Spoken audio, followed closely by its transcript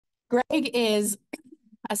Greg is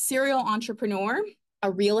a serial entrepreneur, a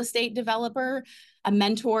real estate developer, a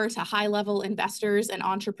mentor to high-level investors and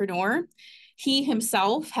entrepreneur. He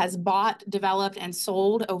himself has bought, developed, and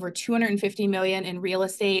sold over 250 million in real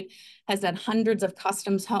estate, has done hundreds of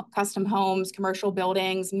custom homes, commercial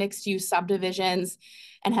buildings, mixed-use subdivisions,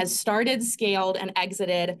 and has started, scaled, and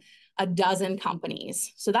exited a dozen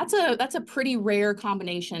companies. So that's a pretty rare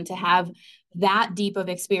combination to have that deep of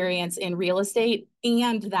experience in real estate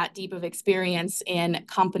and that deep of experience in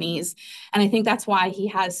companies. And I think that's why he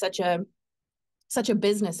has such a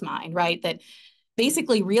business mind, right? That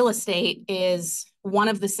basically real estate is one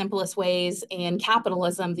of the simplest ways in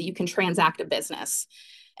capitalism that you can transact a business.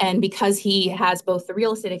 And because he has both the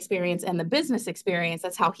real estate experience and the business experience,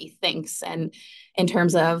 that's how he thinks. And in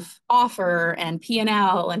terms of offer and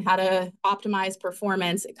P&L and how to optimize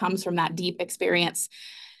performance, it comes from that deep experience.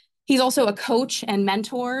 He's also a coach and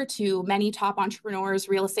mentor to many top entrepreneurs,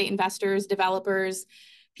 real estate investors, developers,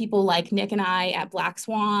 people like Nick and I at Black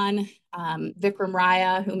Swan, Vikram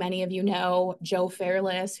Raya, who many of you know, Joe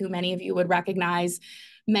Fairless, who many of you would recognize,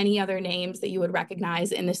 many other names that you would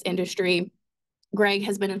recognize in this industry. Greg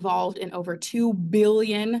has been involved in over 2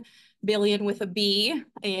 billion with a B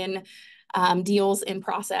in deals in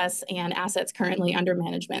process and assets currently under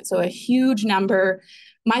management. So a huge number.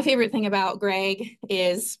 My favorite thing about Greg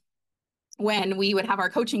is when we would have our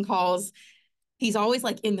coaching calls, he's always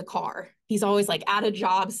like in the car. He's always like at a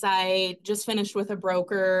job site, just finished with a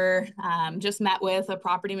broker, just met with a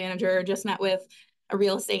property manager, just met with a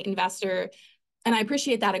real estate investor. And I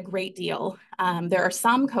appreciate that a great deal. There are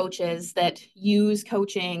some coaches that use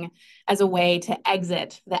coaching as a way to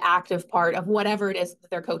exit the active part of whatever it is that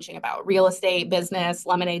they're coaching about, real estate, business,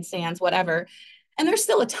 lemonade stands, whatever. And there's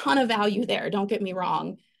still a ton of value there, don't get me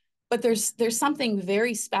wrong. But there's something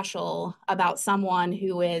very special about someone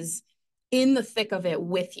who is in the thick of it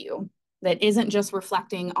with you, that isn't just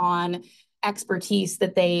reflecting on expertise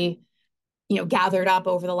that they gathered up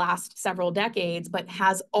over the last several decades, but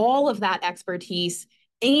has all of that expertise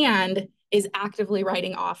and is actively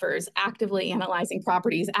writing offers, actively analyzing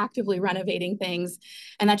properties, actively renovating things.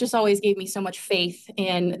 And that just always gave me so much faith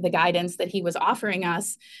in the guidance that he was offering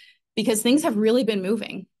us, because things have really been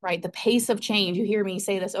moving, right? The pace of change, you hear me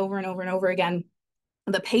say this over and over and over again,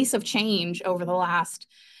 the pace of change over the last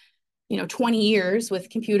 20 years with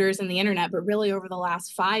computers and the internet, but really over the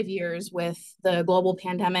last 5 years with the global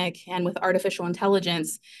pandemic and with artificial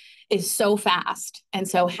intelligence is so fast. And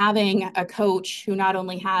so having a coach who not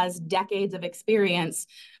only has decades of experience,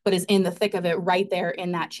 but is in the thick of it right there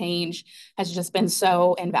in that change has just been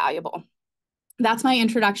so invaluable. That's my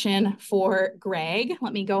introduction for Greg.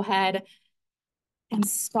 Let me go ahead and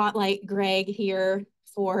spotlight Greg here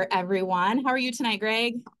for everyone. How are you tonight,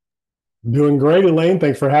 Greg? Doing great, Elaine.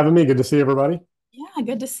 Thanks for having me. Good to see everybody. Yeah,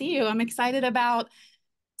 good to see you. I'm excited about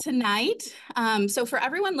tonight. So for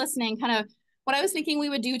everyone listening, kind of what I was thinking we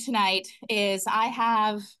would do tonight is I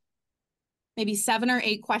have maybe 7 or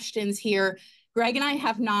 8 questions here. Greg and I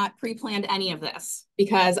have not pre-planned any of this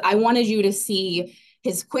because I wanted you to see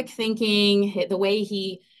his quick thinking, the way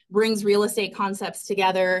he brings real estate concepts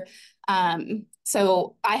together.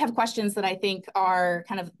 So I have questions that I think are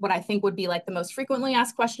kind of what I think would be like the most frequently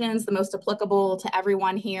asked questions, the most applicable to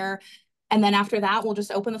everyone here. And then after that, we'll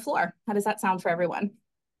just open the floor. How does that sound for everyone?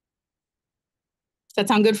 Does that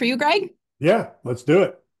sound good for you, Greg? Yeah, let's do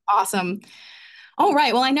it. Awesome. All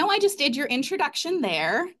right. Well, I know I just did your introduction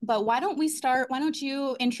there, but why don't we start? Why don't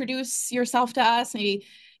you introduce yourself to us? Maybe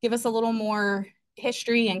give us a little more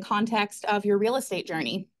history and context of your real estate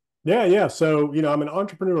journey. Yeah. So, I'm an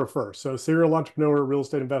entrepreneur first. So serial entrepreneur, real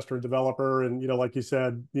estate investor, and developer. And, like you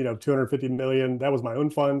said, 250 million, that was my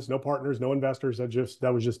own funds, no partners, no investors.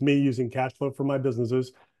 That was just me using cash flow from my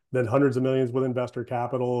businesses. Then hundreds of millions with investor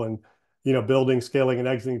capital and, building, scaling, and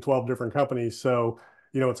exiting 12 different companies. So,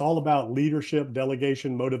 it's all about leadership,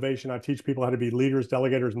 delegation, motivation. I teach people how to be leaders,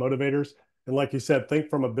 delegators, motivators. And like you said, think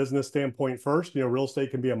from a business standpoint first. Real estate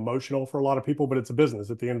can be emotional for a lot of people, but it's a business.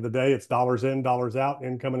 At the end of the day, it's dollars in, dollars out,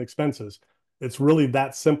 income and expenses. It's really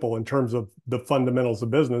that simple in terms of the fundamentals of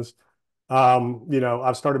business.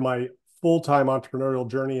 I've started my full-time entrepreneurial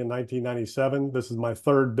journey in 1997. This is my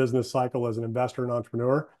third business cycle as an investor and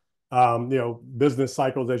entrepreneur. Business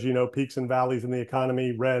cycles, as you know, peaks and valleys in the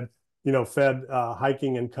economy, Fed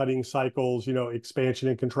hiking and cutting cycles, expansion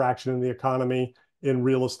and contraction in the economy, in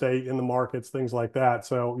real estate, in the markets, things like that.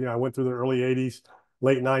 So, I went through the early 80s,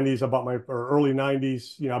 late 90s. Early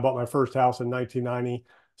 90s, I bought my first house in 1990.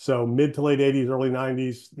 So mid to late 80s, early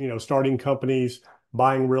 90s, starting companies,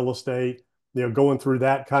 buying real estate, going through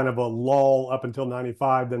that kind of a lull up until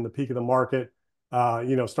 95, then the peak of the market.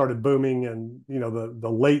 started booming and, the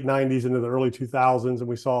late 90s into the early 2000s. And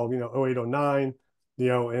we saw, 08, 09,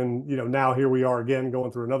 and, now here we are again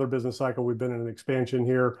going through another business cycle. We've been in an expansion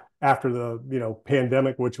here after the,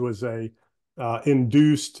 pandemic, which was a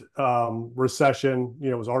induced recession,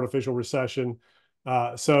 it was artificial recession.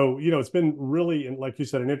 So, it's been really, like you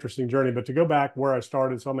said, an interesting journey. But to go back where I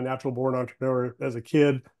started, so I'm a natural born entrepreneur as a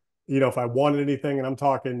kid. If I wanted anything, and I'm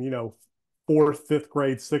talking, fourth, fifth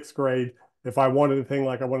grade, sixth grade, if I wanted anything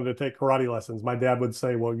like I wanted to take karate lessons, my dad would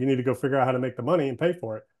say, well, you need to go figure out how to make the money and pay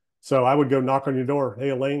for it. So I would go knock on your door. Hey,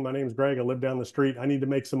 Elaine, my name's Greg. I live down the street. I need to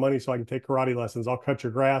make some money so I can take karate lessons. I'll cut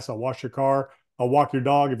your grass. I'll wash your car. I'll walk your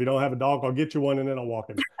dog. If you don't have a dog, I'll get you one and then I'll walk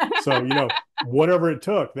him. So, whatever it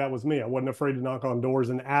took, that was me. I wasn't afraid to knock on doors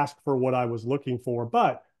and ask for what I was looking for,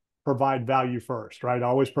 but provide value first, right? I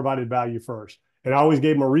always provided value first. And I always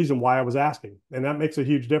gave them a reason why I was asking. And that makes a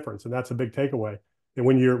huge difference. And that's a big takeaway. And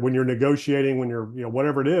when you're negotiating, when you're,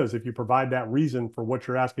 whatever it is, if you provide that reason for what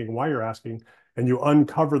you're asking and why you're asking, and you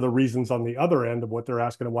uncover the reasons on the other end of what they're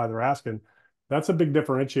asking and why they're asking, that's a big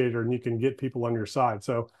differentiator, and you can get people on your side.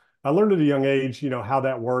 So I learned at a young age, how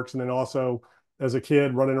that works. And then also as a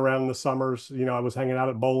kid running around in the summers, I was hanging out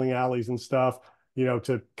at bowling alleys and stuff,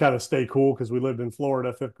 to kind of stay cool because we lived in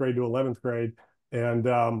Florida, fifth grade to 11th grade. And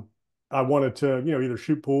I wanted to, either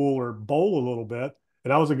shoot pool or bowl a little bit.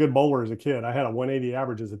 And I was a good bowler as a kid. I had a 180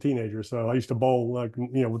 average as a teenager. So I used to bowl like,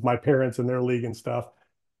 with my parents in their league and stuff.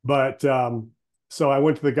 But so I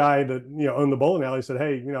went to the guy that, owned the bowling alley, said,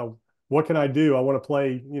 hey, what can I do? I want to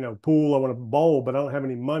play, pool. I want to bowl, but I don't have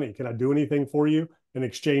any money. Can I do anything for you in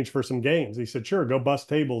exchange for some games? He said, sure, go bust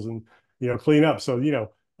tables and, clean up. So,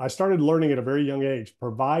 I started learning at a very young age,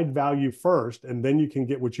 provide value first, and then you can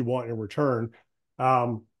get what you want in return.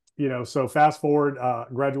 So fast forward,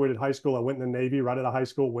 graduated high school. I went in the Navy right out of high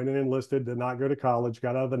school, went in enlisted, did not go to college,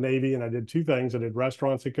 got out of the Navy, and I did two things. I did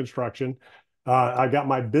restaurants and construction. I got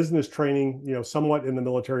my business training, somewhat in the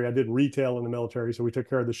military. I did retail in the military. So we took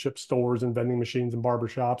care of the ship stores and vending machines and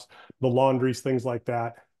barbershops, the laundries, things like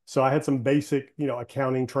that. So I had some basic,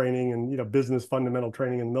 accounting training and, business fundamental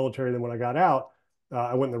training in the military. Then when I got out,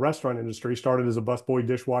 I went in the restaurant industry, started as a busboy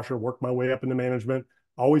dishwasher, worked my way up into management.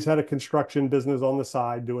 Always had a construction business on the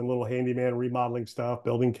side, doing little handyman remodeling stuff,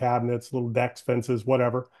 building cabinets, little decks, fences,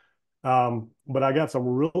 whatever. But I got some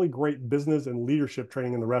really great business and leadership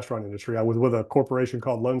training in the restaurant industry. I was with a corporation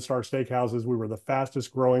called Lone Star Steakhouses. We were the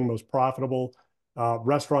fastest growing, most profitable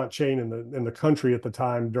restaurant chain in the country at the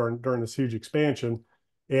time during this huge expansion.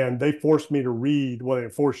 And they forced me to read. Well, they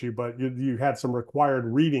didn't force you, but you had some required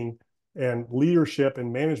reading and leadership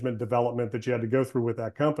and management development that you had to go through with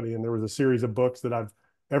that company. And there was a series of books that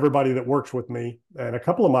everybody that works with me, and a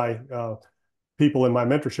couple of my people in my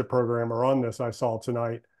mentorship program are on this. I saw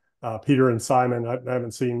tonight, Peter and Simon. I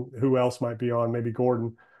haven't seen who else might be on, maybe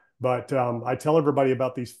Gordon. But I tell everybody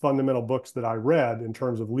about these fundamental books that I read in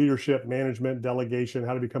terms of leadership, management, delegation,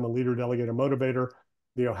 how to become a leader, delegator, motivator,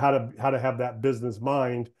 how to have that business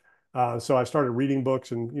mind. So I started reading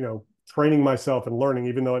books and, training myself and learning.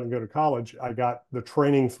 Even though I didn't go to college, I got the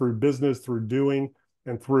training through business, through doing,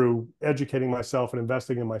 and through educating myself and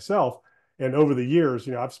investing in myself. And over the years,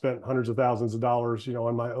 I've spent hundreds of thousands of dollars,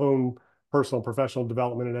 on my own personal professional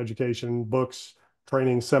development and education, books,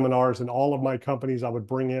 training, seminars, and all of my companies. I would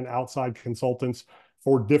bring in outside consultants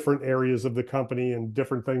for different areas of the company and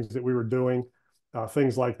different things that we were doing,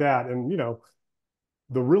 things like that. And,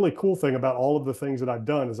 the really cool thing about all of the things that I've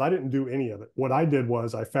done is I didn't do any of it. What I did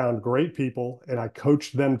was I found great people and I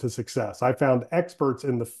coached them to success. I found experts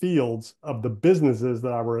in the fields of the businesses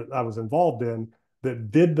that I was involved in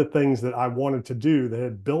that did the things that I wanted to do, that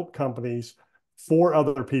had built companies for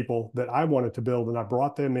other people that I wanted to build. And I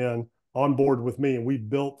brought them in on board with me, and we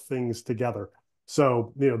built things together.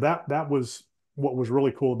 So, that was what was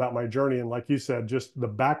really cool about my journey. And like you said, just the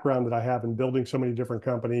background that I have in building so many different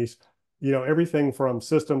companies, everything from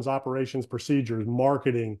systems, operations, procedures,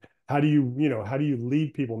 marketing. How do you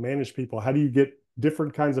lead people, manage people? How do you get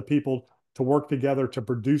different kinds of people to work together to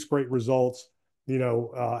produce great results?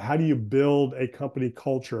 How do you build a company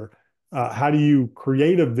culture? How do you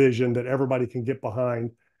create a vision that everybody can get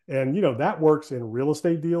behind? And, that works in real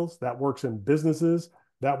estate deals. That works in businesses.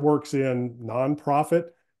 That works in nonprofit.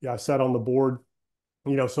 Yeah, I sat on the board,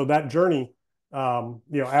 so that journey,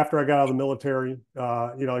 after I got out of the military,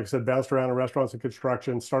 like I said, bounced around in restaurants and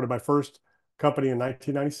construction, started my first company in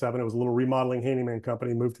 1997. It was a little remodeling handyman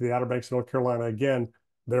company, moved to the Outer Banks of North Carolina. Again,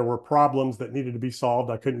 there were problems that needed to be solved.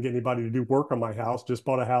 I couldn't get anybody to do work on my house, just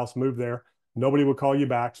bought a house, moved there. Nobody would call you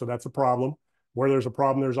back. So that's a problem. Where there's a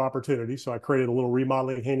problem, there's opportunity. So I created a little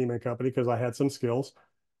remodeling handyman company because I had some skills.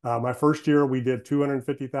 My first year, we did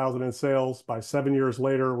 250,000 in sales. By 7 years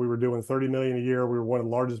later, we were doing 30 million a year. We were one of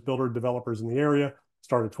the largest builder developers in the area.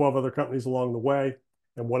 Started 12 other companies along the way.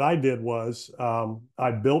 And what I did was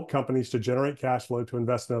I built companies to generate cash flow to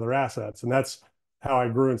invest in other assets, and that's how I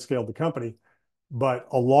grew and scaled the company. But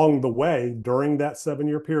along the way, during that 7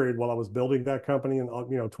 year period, while I was building that company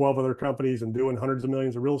and 12 other companies and doing hundreds of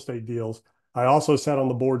millions of real estate deals, I also sat on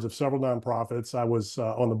the boards of several nonprofits. I was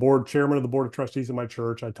on the board, chairman of the board of trustees in my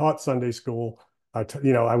church. I taught Sunday school. I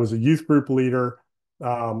was a youth group leader.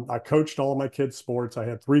 I coached all of my kids' sports. I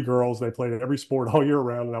had three girls. They played at every sport all year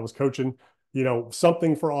round, and I was coaching,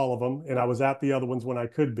 something for all of them. And I was at the other ones when I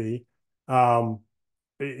could be.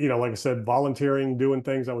 Like I said, volunteering, doing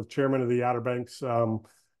things. I was chairman of the Outer Banks Home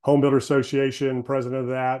Builder Association, president of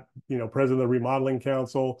that, president of the Remodeling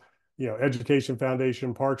Council, Education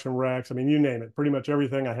Foundation, Parks and Recs. I mean, you name it, pretty much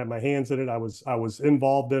everything. I had my hands in it. I was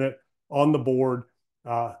involved in it on the board.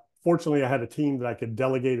 Fortunately, I had a team that I could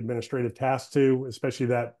delegate administrative tasks to, especially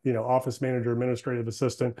that, office manager, administrative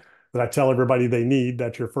assistant that I tell everybody they need.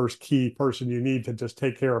 That's your first key person you need to just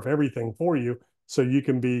take care of everything for you so you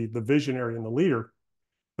can be the visionary and the leader.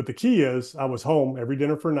 But the key is I was home every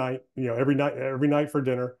dinner for night, every night for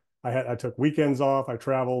dinner. I took weekends off. I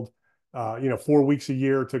traveled, 4 weeks a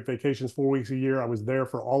year, took vacations 4 weeks a year. I was there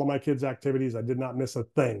for all of my kids' activities. I did not miss a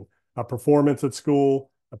thing. A performance at school,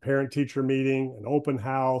 a parent teacher meeting, an open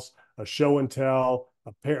house, a show and tell,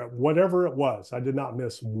 a parent, whatever it was. I did not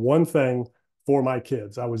miss one thing for my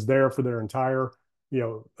kids. I was there for their entire,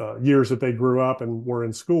 years that they grew up and were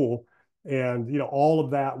in school. And all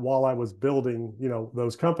of that while I was building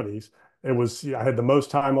those companies. It was, I had the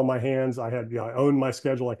most time on my hands. I had, I owned my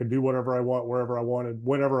schedule. I could do whatever I want, wherever I wanted,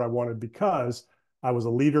 whenever I wanted, because I was a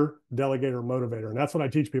leader, delegator, motivator. And that's what I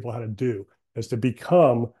teach people how to do, is to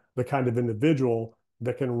become the kind of individual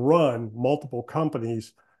that can run multiple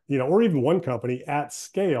companies, or even one company at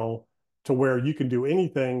scale, to where you can do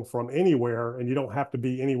anything from anywhere and you don't have to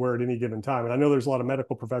be anywhere at any given time. And I know there's a lot of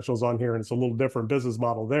medical professionals on here, and it's a little different business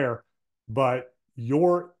model there. But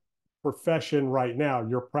your profession right now,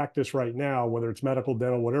 your practice right now, whether it's medical,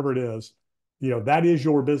 dental, whatever it is, that is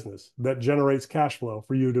your business that generates cash flow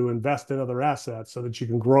for you to invest in other assets so that you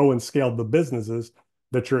can grow and scale the businesses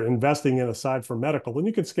that you're investing in aside from medical. And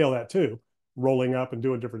you can scale that too, rolling up and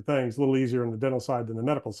doing different things. A little easier on the dental side than the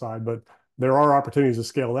medical side, but there are opportunities to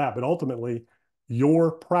scale that. But ultimately,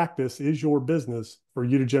 your practice is your business for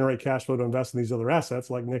you to generate cash flow to invest in these other assets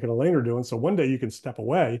like Nick and Elaine are doing. So one day you can step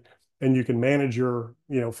away and you can manage your,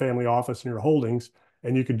 family office and your holdings,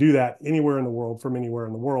 and you can do that anywhere in the world from anywhere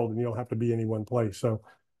in the world, and you don't have to be any one place. So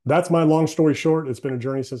that's my long story short. It's been a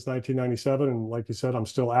journey since 1997, and like you said, I'm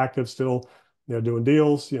still active, still, doing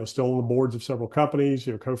deals, still on the boards of several companies,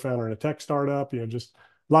 co-founder in a tech startup, just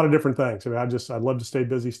a lot of different things. I mean, I love to stay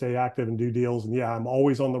busy, stay active, and do deals. And yeah, I'm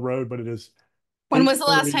always on the road, but it is When was the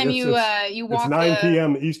last 8:30. time you It's walked 9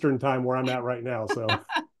 p.m. Eastern time where I'm at right now. So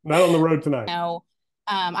not on the road tonight. No,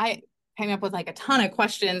 I came up with like a ton of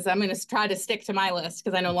questions. I'm going to try to stick to my list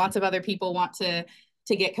because I know lots of other people want to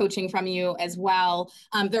get coaching from you as well.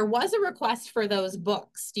 There was a request for those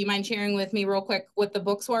books. Do you mind sharing with me real quick what the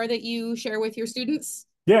books were that you share with your students?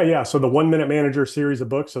 Yeah. So the 1 Minute Manager series of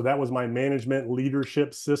books. So that was my management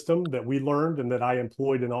leadership system that we learned and that I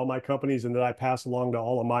employed in all my companies and that I pass along to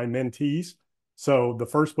all of my mentees. So the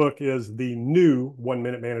first book is the new 1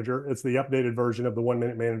 Minute Manager. It's the updated version of the 1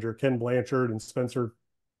 Minute Manager, Ken Blanchard and Spencer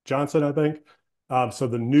Johnson, I think. So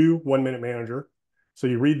the new 1 Minute Manager. So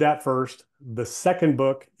you read that first. The second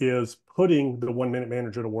book is putting the 1 Minute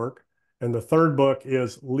Manager to work. And the third book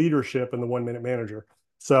is leadership in the 1 Minute Manager.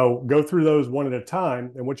 So go through those one at a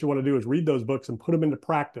time. And what you want to do is read those books and put them into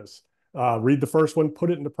practice. Read the first one, put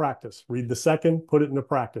it into practice. Read the second, put it into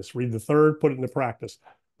practice. Read the third, put it into practice.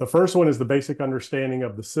 The first one is the basic understanding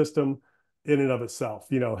of the system in and of itself.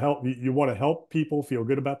 You want to help people feel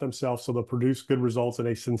good about themselves so they'll produce good results in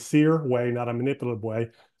a sincere way, not a manipulative way.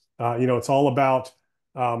 It's all about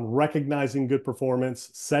recognizing good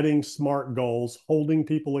performance, setting smart goals, holding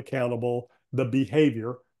people accountable, the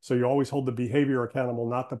behavior. So you always hold the behavior accountable,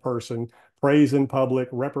 not the person. Praise in public,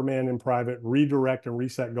 reprimand in private, redirect and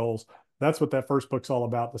reset goals. That's what that first book's all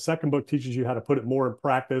about. The second book teaches you how to put it more in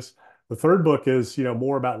practice. The third book is,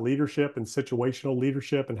 more about leadership and situational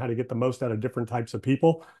leadership and how to get the most out of different types of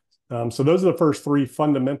people. So those are the first three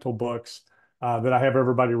fundamental books that I have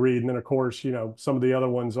everybody read. And then, of course, some of the other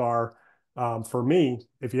ones are, for me,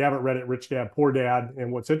 if you haven't read it, Rich Dad, Poor Dad.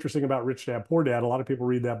 And what's interesting about Rich Dad, Poor Dad, a lot of people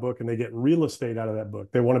read that book and they get real estate out of that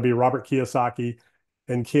book. They want to be Robert Kiyosaki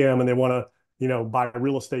and Kim, and they want to, buy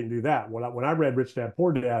real estate and do that. When I read Rich Dad,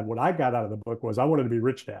 Poor Dad, what I got out of the book was I wanted to be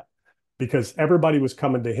Rich Dad, because everybody was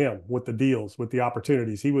coming to him with the deals, with the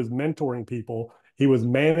opportunities. He was mentoring people. He was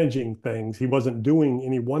managing things. He wasn't doing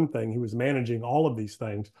any one thing. He was managing all of these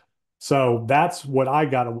things. So that's what I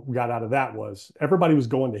got out of that was everybody was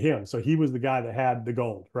going to him. So he was the guy that had the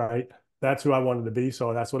gold, right? That's who I wanted to be.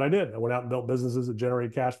 So that's what I did. I went out and built businesses that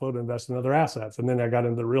generated cash flow to invest in other assets. And then I got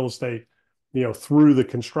into the real estate, through the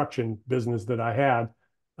construction business that I had.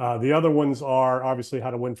 The other ones are obviously How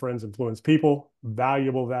to Win Friends, Influence People,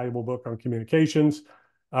 valuable book on communications.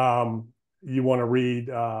 You want to read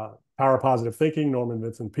Power of Positive Thinking, Norman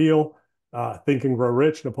Vincent Peale, Think and Grow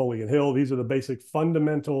Rich, Napoleon Hill. These are the basic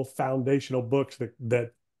fundamental foundational books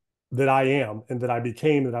that I am and that I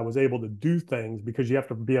became, that I was able to do things, because you have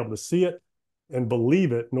to be able to see it and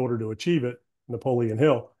believe it in order to achieve it. Napoleon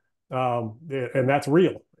Hill. And that's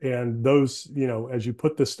real. And those, as you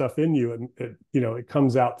put this stuff in you, it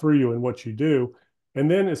comes out through you and what you do. And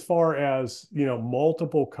then as far as,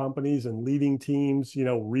 multiple companies and leading teams,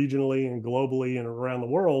 regionally and globally and around the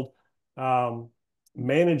world,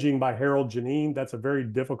 Managing by Harold Janine, that's a very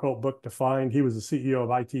difficult book to find. He was the CEO of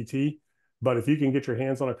ITT. But if you can get your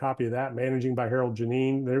hands on a copy of that, Managing by Harold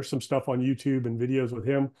Janine, there's some stuff on YouTube and videos with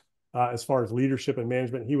him as far as leadership and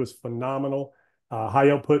management. He was phenomenal. High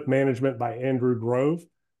Output Management by Andrew Grove.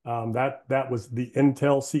 That was the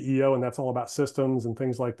Intel CEO, and that's all about systems and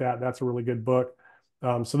things like that. That's a really good book.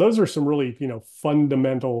 So those are some really,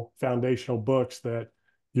 fundamental foundational books that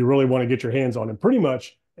you really want to get your hands on. And pretty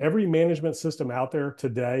much every management system out there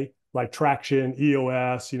today, like Traction,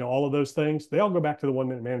 EOS, all of those things, they all go back to the 1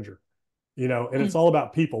 Minute Manager. And it's all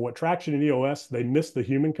about people. What Traction and EOS, they miss the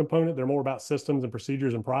human component. They're more about systems and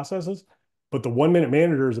procedures and processes. But the 1 Minute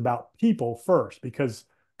Manager is about people first, because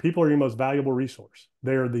people are your most valuable resource.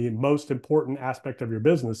 They're the most important aspect of your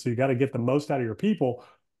business. So you got to get the most out of your people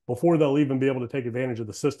before they'll even be able to take advantage of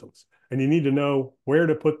the systems. And you need to know where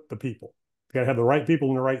to put the people. You got to have the right people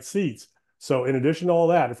in the right seats. So in addition to all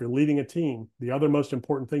that, if you're leading a team, the other most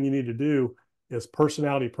important thing you need to do is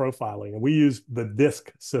personality profiling. And we use the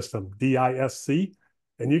DISC system, DISC,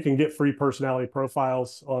 and you can get free personality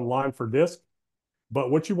profiles online for DISC. But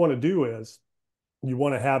what you want to do is you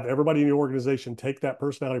want to have everybody in your organization take that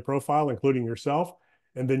personality profile, including yourself,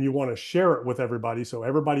 and then you want to share it with everybody so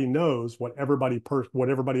everybody knows what everybody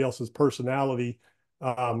else's personality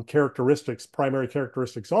characteristics, primary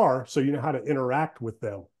characteristics are, so you know how to interact with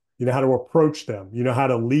them, you know how to approach them, you know how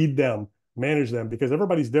to lead them, manage them, because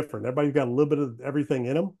everybody's different. Everybody's got a little bit of everything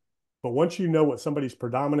in them. But once you know what somebody's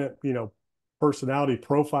predominant, personality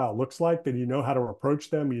profile looks like, then you know how to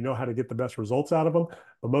approach them, you know how to get the best results out of them.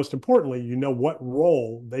 But most importantly, you know what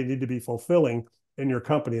role they need to be fulfilling in your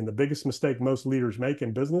company. And the biggest mistake most leaders make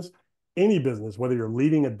in business, any business, whether you're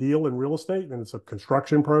leading a deal in real estate and it's a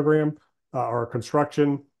construction program or a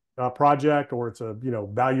construction project, or it's a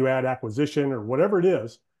value add acquisition or whatever it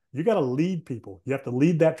is, you got to lead people. You have to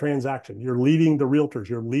lead that transaction. You're leading the realtors.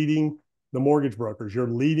 You're leading the mortgage brokers. You're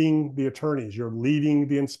leading the attorneys. You're leading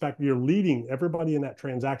the inspector. You're leading everybody in that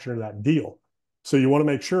transaction or that deal. So you want to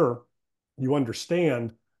make sure you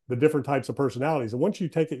understand the different types of personalities. And once you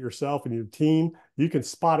take it yourself and your team, you can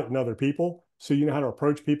spot it in other people. So you know how to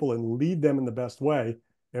approach people and lead them in the best way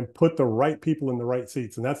and put the right people in the right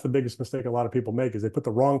seats. And that's the biggest mistake a lot of people make, is they put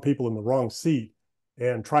the wrong people in the wrong seat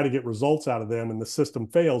and try to get results out of them, and the system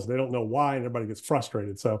fails. They don't know why, and everybody gets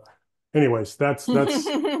frustrated. So anyways, that's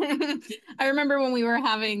I remember when we were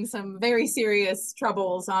having some very serious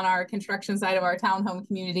troubles on our construction side of our townhome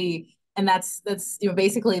community. And that's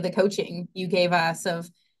basically the coaching you gave us of,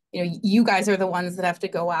 you guys are the ones that have to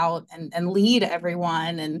go out and lead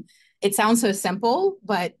everyone. And it sounds so simple,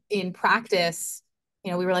 but in practice,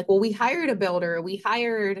 we were like, well, we hired a builder, we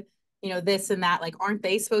hired this and that, like, aren't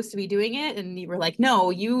they supposed to be doing it? And you were like, no,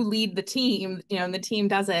 you lead the team, and the team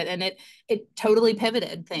does it. And it totally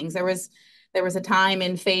pivoted things. There was a time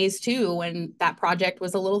in phase 2 when that project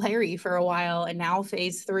was a little hairy for a while. And now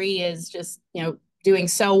phase 3 is just, doing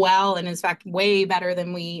so well. And in fact, way better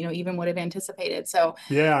than we, even would have anticipated. So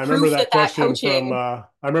yeah, I remember that question coaching,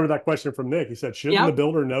 from Nick. He said, shouldn't the yep.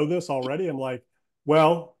 builder know this already? I'm like,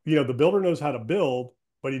 well, the builder knows how to build,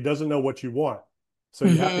 but he doesn't know what you want. So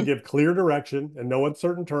you have to give clear direction and no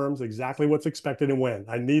uncertain terms, exactly what's expected and when.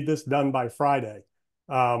 I need this done by Friday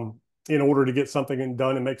in order to get something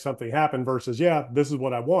done and make something happen, versus, yeah, this is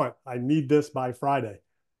what I want. I need this by Friday.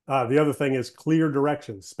 The other thing is clear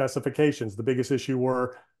directions, specifications. The biggest issue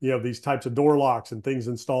were, these types of door locks and things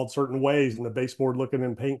installed certain ways, and the baseboard looking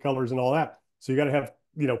in paint colors and all that. So you got to have,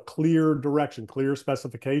 clear direction, clear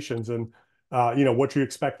specifications, and, what you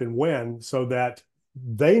expect and when, so that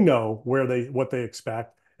they know what they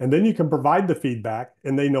expect, And then you can provide the feedback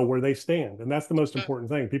and they know where they stand. And that's the most important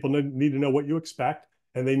thing. People need to know what you expect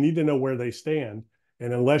and they need to know where they stand.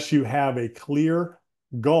 And unless you have a clear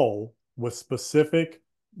goal with specific,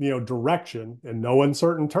 direction and no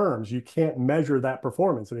uncertain terms, you can't measure that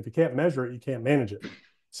performance. And if you can't measure it, you can't manage it.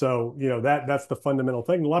 So, that's the fundamental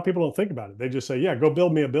thing. A lot of people don't think about it. They just say, yeah, go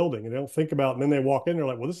build me a building. And they don't think about it. And then they walk in, they're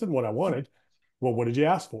like, well, this isn't what I wanted. Well, what did you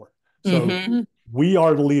ask for? So we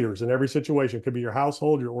are the leaders in every situation. It could be your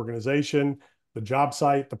household, your organization, the job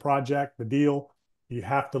site, the project, the deal. You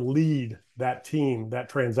have to lead that team, that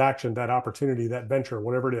transaction, that opportunity, that venture,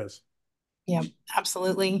 whatever it is. Yeah,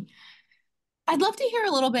 absolutely. I'd love to hear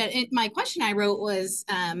a little bit. My question I wrote was,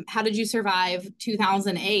 how did you survive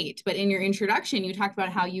 2008? But in your introduction, you talked about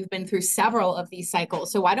how you've been through several of these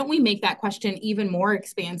cycles. So why don't we make that question even more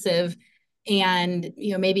expansive and,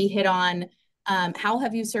 maybe hit on how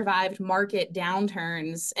have you survived market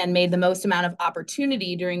downturns and made the most amount of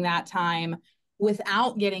opportunity during that time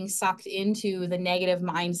without getting sucked into the negative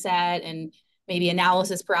mindset and maybe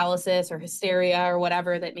analysis paralysis or hysteria or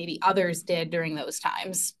whatever that maybe others did during those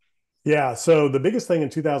times? Yeah. So the biggest thing in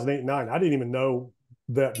 2008 and 9, I didn't even know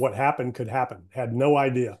that what happened could happen. Had no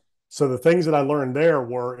idea. So the things that I learned there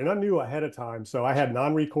were, and I knew ahead of time. So I had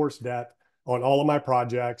non-recourse debt on all of my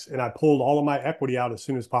projects and I pulled all of my equity out as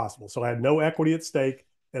soon as possible. So I had no equity at stake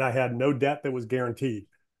and I had no debt that was guaranteed.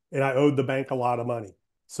 And I owed the bank a lot of money.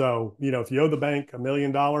 So, if you owe the bank $1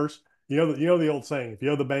 million, the old saying, if you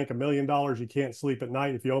owe the bank $1 million, you can't sleep at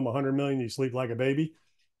night. If you owe them 100 million, you sleep like a baby.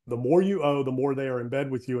 The more you owe, the more they are in bed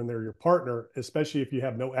with you and they're your partner, especially if you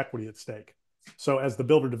have no equity at stake. So as the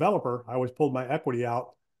builder developer, I always pulled my equity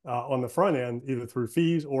out on the front end, either through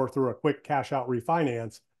fees or through a quick cash out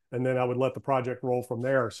refinance. And then I would let the project roll from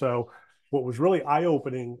there. So what was really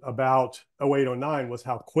eye-opening about 08, 09 was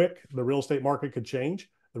how quick the real estate market could change.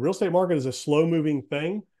 The real estate market is a slow-moving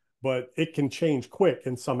thing, but it can change quick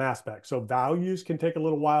in some aspects. So values can take a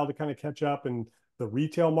little while to kind of catch up in the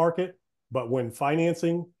retail market. But when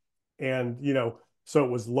financing and, so it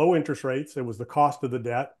was low interest rates, it was the cost of the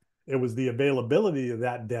debt, it was the availability of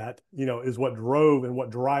that debt, is what drove and what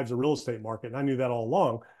drives the real estate market. And I knew that all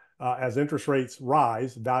along. As interest rates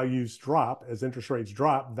rise, values drop. As interest rates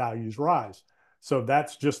drop, values rise. So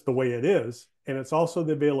that's just the way it is. And it's also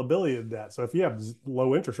the availability of debt. So if you have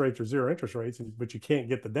low interest rates or zero interest rates, but you can't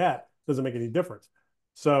get the debt, it doesn't make any difference.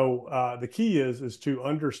 So the key is to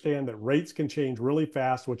understand that rates can change really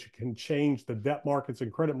fast, which can change the debt markets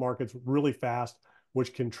and credit markets really fast,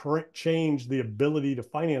 which can change the ability to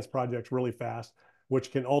finance projects really fast,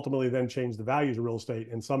 which can ultimately then change the values of real estate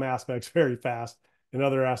in some aspects very fast, in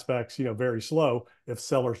other aspects, very slow. If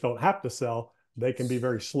sellers don't have to sell, they can be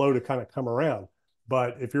very slow to kind of come around.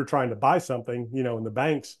 But if you're trying to buy something, in the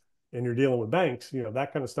banks and you're dealing with banks,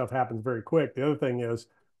 that kind of stuff happens very quick. The other thing is,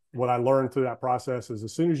 what I learned through that process is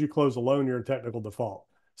as soon as you close a loan, you're in technical default.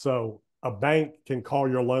 So a bank can call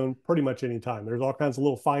your loan pretty much anytime. There's all kinds of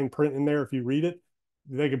little fine print in there. If you read it,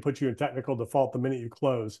 they can put you in technical default the minute you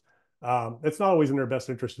close. It's not always in their best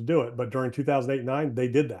interest to do it, but during 2008 and 9, they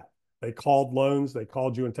did that. They called loans, they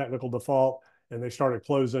called you in technical default, and they started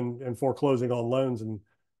closing and foreclosing on loans and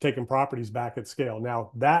taking properties back at scale.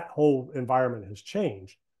 Now that whole environment has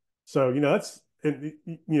changed. So,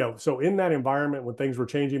 so in that environment, when things were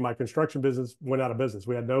changing, my construction business went out of business.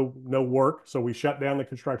 We had no work, so we shut down the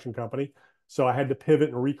construction company. So I had to pivot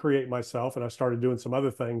and recreate myself, and I started doing some other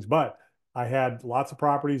things. But I had lots of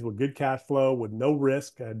properties with good cash flow, with no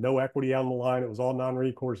risk. I had no equity on the line. It was all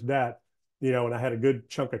non-recourse debt, and I had a good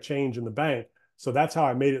chunk of change in the bank. So that's how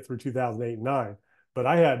I made it through 2008 and 9. But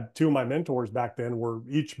I had two of my mentors back then were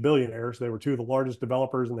each billionaires. They were two of the largest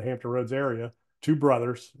developers in the Hampton Roads area. Two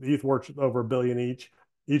brothers, each worked over $1 billion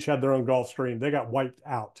each had their own Gulf Stream. They got wiped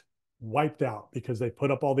out because they put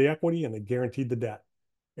up all the equity and they guaranteed the debt.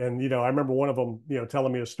 And, I remember one of them,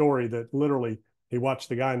 telling me a story that literally he watched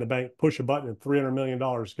the guy in the bank push a button and $300 million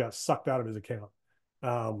got sucked out of his account,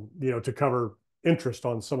 to cover interest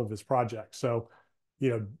on some of his projects. So,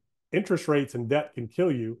 interest rates and debt can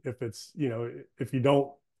kill you if it's, if you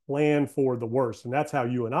don't plan for the worst. And that's how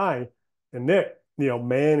you and I and Nick,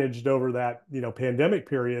 managed over that, pandemic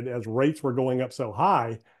period as rates were going up so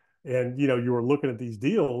high. And, you were looking at these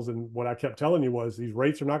deals. And what I kept telling you was these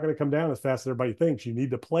rates are not going to come down as fast as everybody thinks. You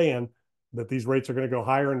need to plan that these rates are going to go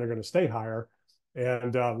higher and they're going to stay higher.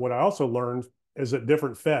 And what I also learned is that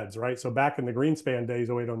different Feds, right? So back in the Greenspan days,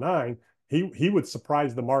 08, 09, he would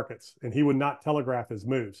surprise the markets and he would not telegraph his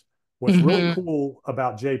moves. What's really cool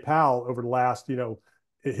about Jay Powell over the last,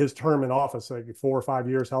 his term in office, like 4 or 5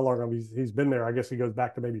 years, how long he's been there? I guess he goes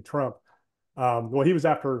back to maybe Trump. Well, he was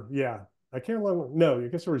after, yeah, I can't remember. No, I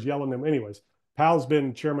guess it was Yellen. Anyways, Powell's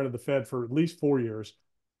been chairman of the Fed for at least 4 years.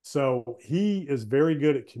 So he is very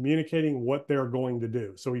good at communicating what they're going to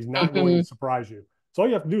do. So he's not going Mm-hmm. to surprise you. So all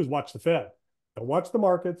you have to do is watch the Fed. Don't watch the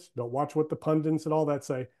markets. Don't watch what the pundits and all that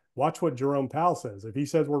say. Watch what Jerome Powell says. If he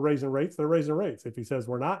says we're raising rates, they're raising rates. If he says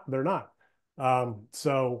we're not, they're not.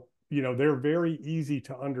 So, they're very easy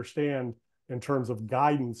to understand in terms of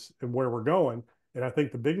guidance and where we're going. And I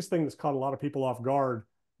think the biggest thing that's caught a lot of people off guard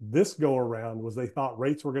this go around was they thought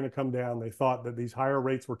rates were going to come down. They thought that these higher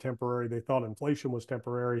rates were temporary. They thought inflation was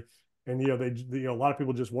temporary. And, a lot of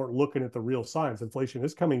people just weren't looking at the real signs. Inflation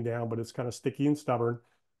is coming down, but it's kind of sticky and stubborn.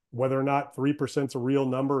 Whether or not 3% is a real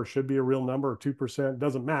number or should be a real number or 2%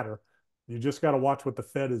 doesn't matter. You just got to watch what the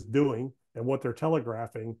Fed is doing and what they're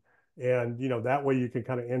telegraphing. And, that way you can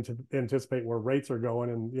kind of anticipate where rates are going.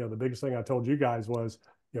 And, the biggest thing I told you guys was,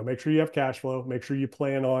 make sure you have cash flow, make sure you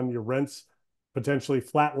plan on your rents potentially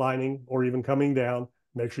flatlining or even coming down.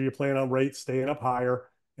 Make sure you plan on rates staying up higher,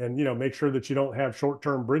 and make sure that you don't have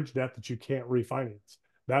short-term bridge debt that you can't refinance.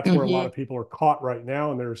 That's where a lot Mm-hmm. of people are caught right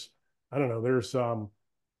now. And I don't know, there's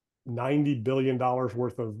 $90 billion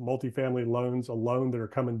worth of multifamily loans alone that are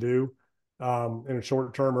coming due in a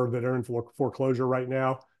short term or that are in foreclosure right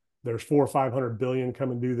now. There's 400 or 500 billion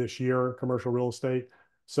coming due this year, commercial real estate.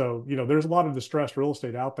 So, there's a lot of distressed real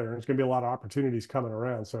estate out there, and it's going to be a lot of opportunities coming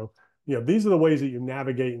around. So, these are the ways that you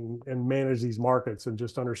navigate and manage these markets, and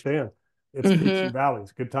just understand it's peaks Mm-hmm. and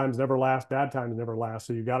valleys. Good times never last, bad times never last.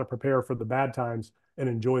 So you got to prepare for the bad times and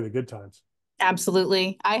enjoy the good times.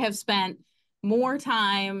 Absolutely. I have spent more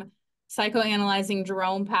time psychoanalyzing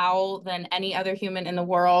Jerome Powell than any other human in the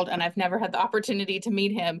world, and I've never had the opportunity to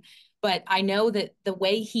meet him. But I know that the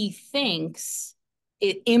way he thinks,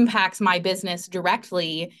 it impacts my business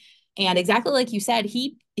directly. And exactly like you said,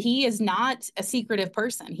 he is not a secretive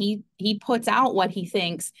person. He puts out what he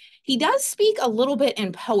thinks. He does speak a little bit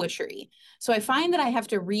in poetry. So I find that I have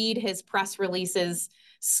to read his press releases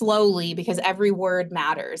slowly because every word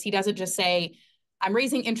matters. He doesn't just say, I'm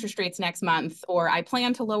raising interest rates next month, or I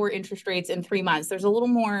plan to lower interest rates in 3 months. There's a little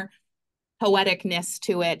more poeticness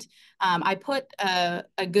to it. I put a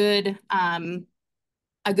good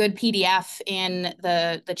PDF in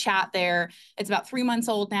the chat there. It's about 3 months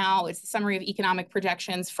old now. It's the summary of economic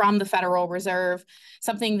projections from the Federal Reserve.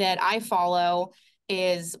 Something that I follow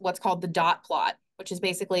is what's called the dot plot, which is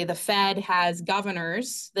basically the Fed has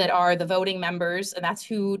governors that are the voting members, and that's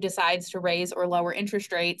who decides to raise or lower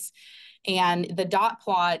interest rates. And the dot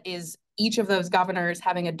plot is each of those governors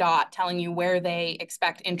having a dot telling you where they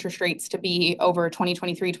expect interest rates to be over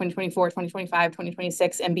 2023, 2024, 2025,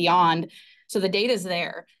 2026, and beyond. So the data's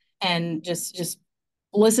there. And just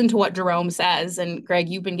listen to what Jerome says. And Greg,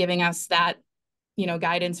 you've been giving us that,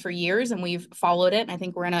 guidance for years, and we've followed it. And I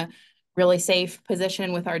think we're in a really safe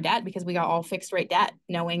position with our debt because we got all fixed rate debt,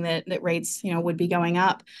 knowing that rates, would be going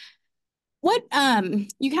up. What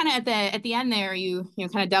you kind of at the end there, you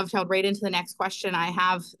kind of dovetailed right into the next question I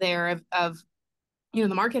have there of the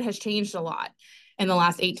market has changed a lot in the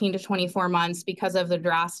last 18 to 24 months because of the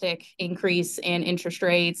drastic increase in interest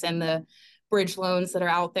rates and the bridge loans that are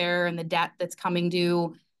out there and the debt that's coming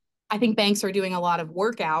due. I think banks are doing a lot of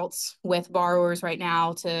workouts with borrowers right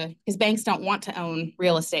now because banks don't want to own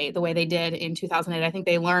real estate the way they did in 2008. I think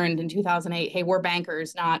they learned in 2008, hey, we're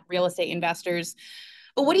bankers, not real estate investors.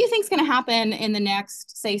 But what do you think is going to happen in the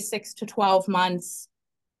next, say, 6 to 12 months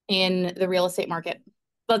in the real estate market?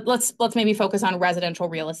 But let's maybe focus on residential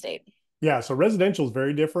real estate. Yeah, so residential is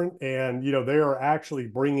very different, and they are actually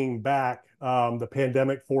bringing back the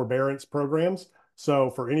pandemic forbearance programs.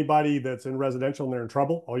 So for anybody that's in residential and they're in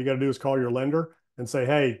trouble, all you got to do is call your lender and say,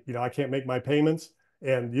 "Hey, I can't make my payments,"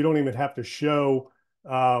 and you don't even have to show,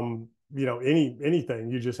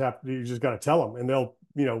 anything. You just got to tell them, and they'll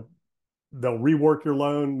rework your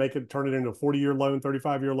loan, turn it into a 40-year loan,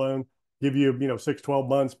 35-year loan, give you, 6, 12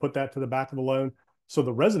 months, put that to the back of the loan. So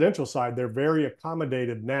the residential side, they're very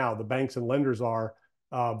accommodated now, the banks and lenders are,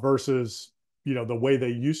 versus, the way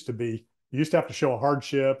they used to be. You used to have to show a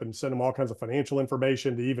hardship and send them all kinds of financial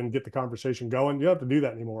information to even get the conversation going. You don't have to do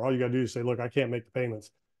that anymore. All you got to do is say, look, I can't make the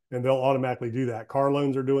payments. And they'll automatically do that. Car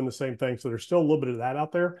loans are doing the same thing. So there's still a little bit of that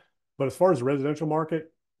out there. But as far as the residential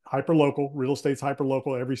market, hyper local. Real estate's hyper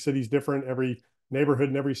local. Every city's different. Every neighborhood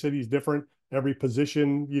in every city is different. Every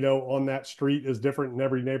position, on that street is different in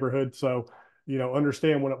every neighborhood. So,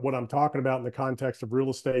 understand what I'm talking about in the context of real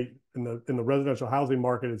estate in the residential housing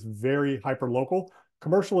market is very hyper local.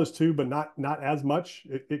 Commercial is too, but not as much.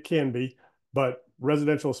 It can be, but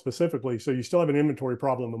residential specifically. So you still have an inventory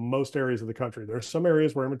problem in most areas of the country. There's some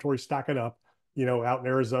areas where inventory is stacking up, out in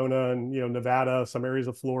Arizona and Nevada, some areas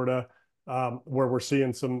of Florida, where we're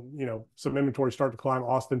seeing some inventory start to climb.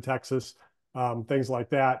 Austin, Texas. things like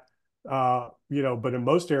that. But in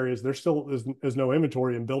most areas, there still is no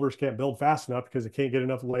inventory, and builders can't build fast enough because they can't get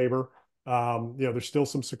enough labor. There's still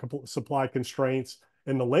some supply constraints,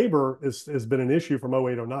 and the labor has been an issue from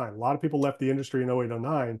 08, 09. A lot of people left the industry in 08,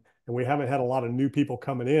 09, and we haven't had a lot of new people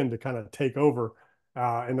coming in to kind of take over.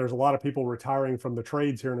 And there's a lot of people retiring from the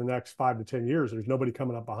trades here in the next 5 to 10 years. There's nobody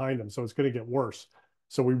coming up behind them, so it's going to get worse.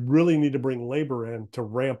 So we really need to bring labor in to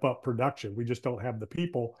ramp up production. We just don't have the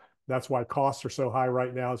people. That's why costs are so high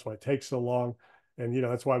right now. That's why it takes so long. And,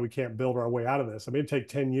 that's why we can't build our way out of this. I mean, it'd take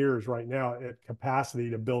 10 years right now at capacity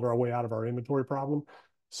to build our way out of our inventory problem.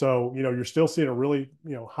 So, you're still seeing a really,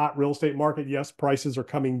 hot real estate market. Yes, prices are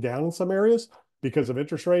coming down in some areas because of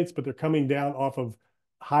interest rates, but they're coming down off of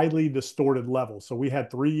highly distorted levels. So we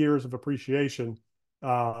had 3 years of appreciation,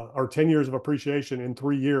 or 10 years of appreciation in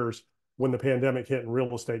 3 years when the pandemic hit in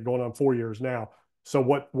real estate, going on 4 years now. So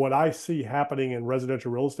what I see happening in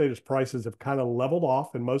residential real estate is prices have kind of leveled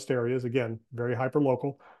off in most areas. Again, very hyper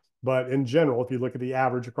local, but in general, if you look at the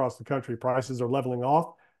average across the country, prices are leveling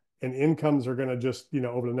off, and incomes are going to just,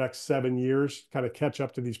 over the next 7 years, kind of catch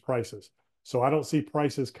up to these prices. So I don't see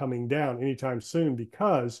prices coming down anytime soon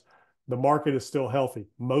because the market is still healthy.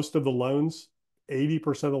 Most of the loans,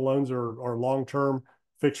 80% of the loans are long-term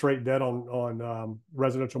fixed rate debt on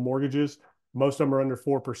residential mortgages. Most of them are under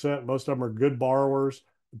 4%. Most of them are good borrowers,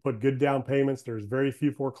 put good down payments. There's very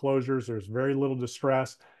few foreclosures. There's very little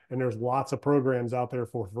distress. And there's lots of programs out there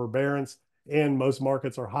for forbearance. And most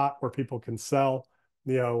markets are hot where people can sell.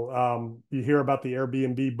 You hear about the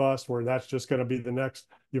Airbnb bust where that's just going to be the next.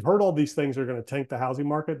 You've heard all these things are going to tank the housing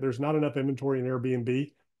market. There's not enough inventory in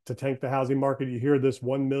Airbnb to tank the housing market. You hear this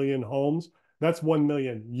 1 million homes. That's 1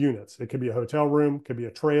 million units. It could be a hotel room, could be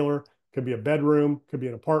a trailer, could be a bedroom, could be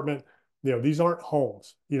an apartment. These aren't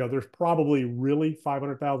homes. There's probably really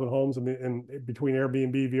 500,000 homes in between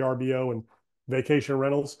Airbnb, VRBO, and vacation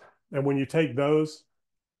rentals. And when you take those,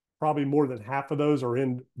 probably more than half of those are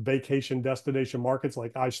in vacation destination markets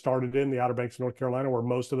like I started in the Outer Banks of North Carolina, where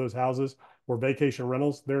most of those houses were vacation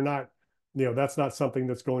rentals. They're not, that's not something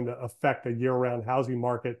that's going to affect a year-round housing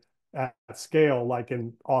market at scale like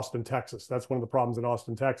in Austin, Texas. That's one of the problems in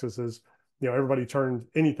Austin, Texas is, everybody turned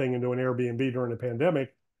anything into an Airbnb during the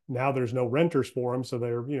pandemic. Now there's no renters for them, so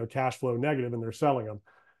they're, cash flow negative and they're selling them.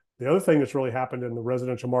 The other thing that's really happened in the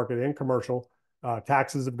residential market and commercial,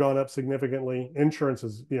 taxes have gone up significantly. Insurance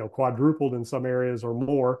has, quadrupled in some areas or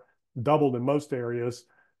more, doubled in most areas.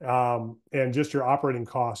 And just your operating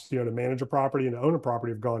costs, to manage a property and to own a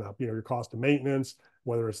property have gone up. Your cost of maintenance,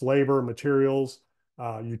 whether it's labor, materials,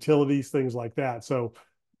 utilities, things like that. So,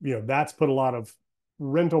 that's put a lot of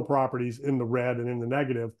rental properties in the red and in the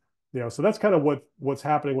negative. So that's kind of what's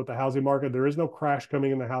happening with the housing market. There is no crash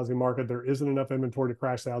coming in the housing market. There isn't enough inventory to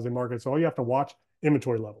crash the housing market. So all you have to watch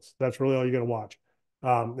inventory levels. That's really all you're going to watch,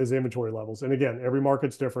 is inventory levels. And again, every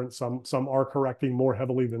market's different. Some are correcting more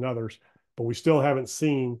heavily than others, but we still haven't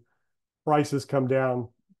seen prices come down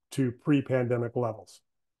to pre-pandemic levels.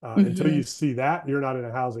 Until you see that, you're not in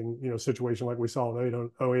a housing, situation like we saw in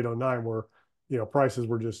 08, 09, where, prices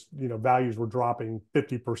were just, values were dropping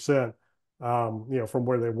 50%. From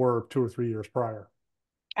where they were 2 or 3 years prior.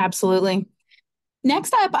 Absolutely.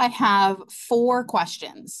 Next up, I have 4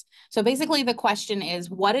 questions. So basically the question is,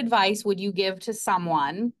 what advice would you give to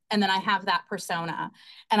someone? And then I have that persona.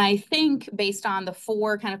 And I think based on the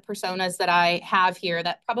 4 kind of personas that I have here,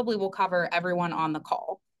 that probably will cover everyone on the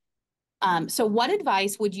call. So what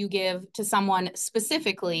advice would you give to someone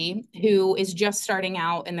specifically who is just starting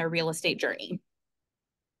out in their real estate journey?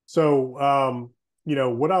 So,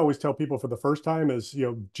 what I always tell people for the first time is,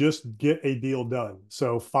 just get a deal done.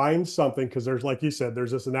 So find something, because there's, like you said,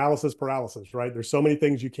 there's this analysis paralysis, right? There's so many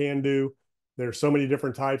things you can do. There's so many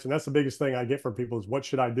different types. And that's the biggest thing I get from people is, what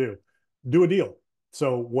should I do? Do a deal.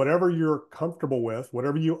 So whatever you're comfortable with,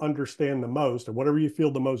 whatever you understand the most, and whatever you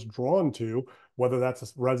feel the most drawn to, whether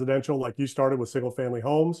that's residential, like you started with single family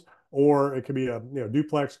homes, or it could be a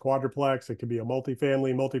duplex, quadruplex. It could be a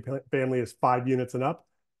multifamily. Multifamily is 5 units and up.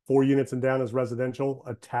 4 units and down is residential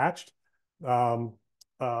attached. But,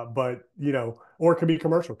 or it could be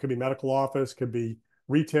commercial, could be medical office, could be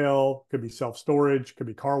retail, could be self-storage, could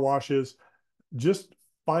be car washes. Just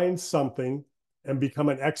find something and become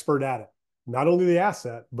an expert at it. Not only the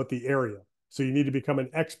asset, but the area. So you need to become an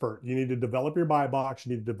expert. You need to develop your buy box.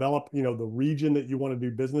 You need to develop, the region that you want to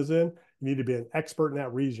do business in. You need to be an expert in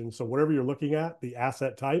that region. So whatever you're looking at, the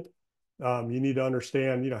asset type, you need to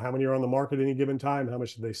understand, how many are on the market at any given time, how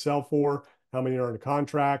much did they sell for, how many are under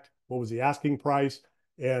contract, what was the asking price,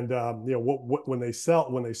 and what when they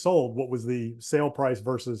sold, what was the sale price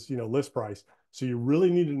versus list price. So you really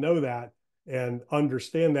need to know that, and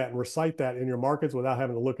understand that and recite that in your markets without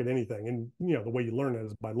having to look at anything. And, the way you learn it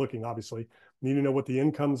is by looking, obviously. You need to know what the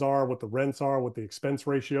incomes are, what the rents are, what the expense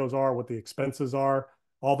ratios are, what the expenses are,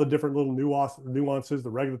 all the different little nuances, the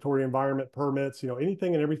regulatory environment, permits,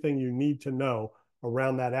 anything and everything you need to know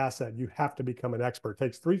around that asset. You have to become an expert. It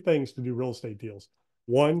takes three things to do real estate deals.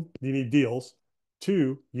 One, you need deals.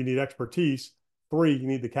 Two, you need expertise. Three, you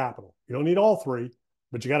need the capital. You don't need all three,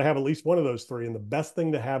 but you got to have at least one of those three. And the best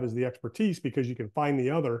thing to have is the expertise, because you can find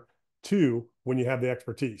the other two when you have the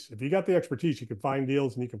expertise. If you got the expertise, you can find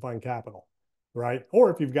deals and you can find capital, right?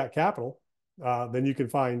 Or if you've got capital, then you can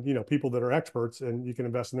find, people that are experts and you can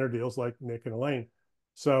invest in their deals like Nick and Elaine.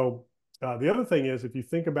 So the other thing is, if you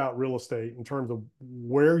think about real estate in terms of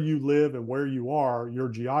where you live and where you are, your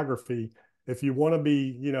geography, if you want to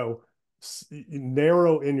be,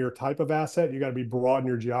 narrow in your type of asset, you got to be broad in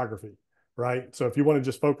your geography, right? So if you want to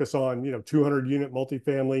just focus on, 200 unit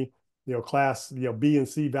multifamily, class, B and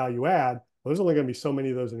C value add, well, there's only going to be so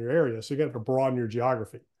many of those in your area. So you got to broaden your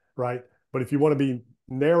geography, right? But if you want to be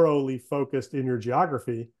narrowly focused in your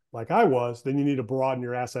geography, like I was, then you need to broaden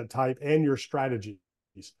your asset type and your strategies.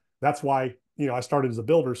 That's why, I started as a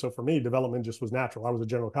builder. So for me, development just was natural. I was a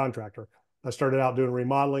general contractor. I started out doing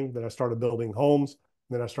remodeling, then I started building homes,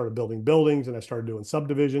 then I started building buildings, and I started doing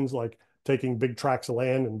subdivisions, like taking big tracts of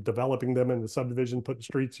land and developing them into subdivision, putting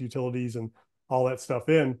streets, utilities, and all that stuff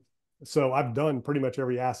in. So I've done pretty much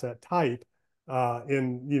every asset type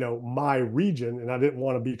in my region, and I didn't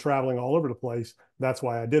want to be traveling all over the place. That's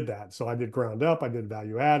why I did that. So I did ground up, I did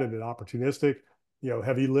value add, I did opportunistic,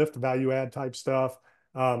 heavy lift value add type stuff.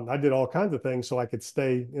 I did all kinds of things so I could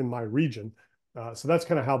stay in my region. So that's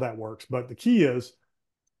kind of how that works. But the key is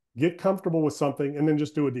get comfortable with something and then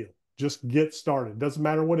just do a deal. Just get started. Doesn't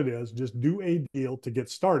matter what it is. Just do a deal to get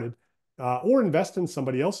started, or invest in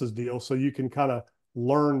somebody else's deal so you can kind of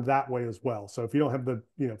learn that way as well. So if you don't have if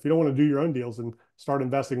you don't want to do your own deals, and start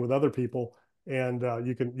investing with other people, and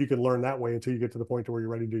you can learn that way until you get to the point to where you're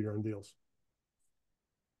ready to do your own deals.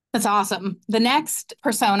 That's awesome. The next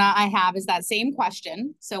persona I have is that same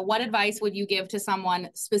question. So what advice would you give to someone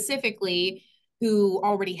specifically who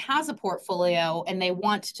already has a portfolio and they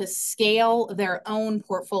want to scale their own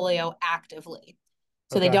portfolio actively?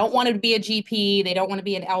 So they don't want to be a GP, they don't want to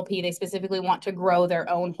be an LP, they specifically want to grow their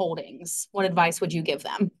own holdings. What advice would you give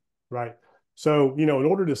them? Right. So, in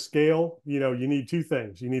order to scale, you need two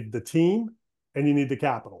things. You need the team and you need the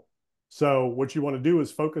capital. So what you want to do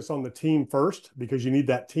is focus on the team first, because you need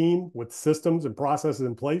that team with systems and processes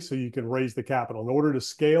in place so you can raise the capital. In order to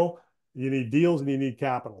scale, you need deals and you need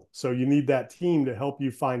capital. So you need that team to help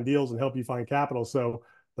you find deals and help you find capital. So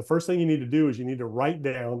the first thing you need to do is you need to write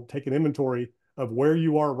down, take an inventory of where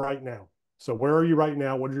you are right now. So where are you right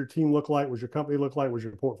now? What does your team look like? What does your company look like? What does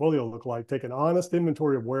your portfolio look like? Take an honest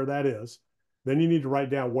inventory of where that is. Then you need to write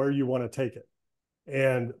down where you want to take it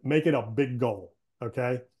and make it a big goal.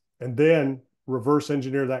 Okay. And then reverse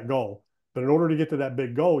engineer that goal. But in order to get to that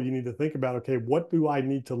big goal, you need to think about, okay, what do I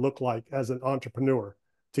need to look like as an entrepreneur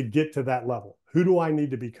to get to that level? Who do I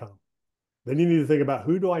need to become? Then you need to think about,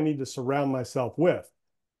 who do I need to surround myself with?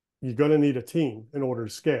 You're going to need a team in order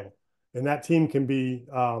to scale. And that team can be,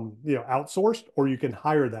 outsourced, or you can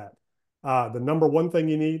hire that. The number one thing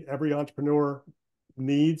you need, every entrepreneur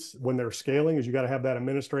needs when they're scaling, is you got to have that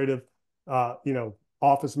administrative,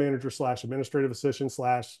 office manager / administrative assistant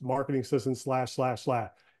 / marketing assistant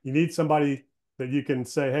 / You need somebody that you can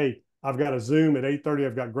say, hey, I've got a Zoom at 8:30.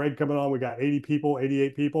 I've got Greg coming on. We got 80 people,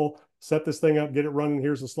 88 people. Set this thing up, get it running.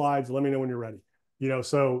 Here's the slides. Let me know when you're ready.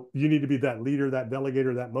 So you need to be that leader, that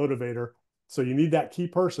delegator, that motivator. So you need that key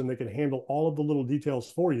person that can handle all of the little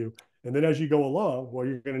details for you. And then as you go along, well,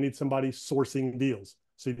 you're going to need somebody sourcing deals.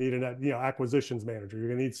 So you need an acquisitions manager. You're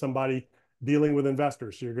going to need somebody dealing with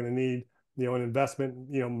investors. So you're going to need an investment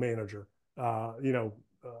manager,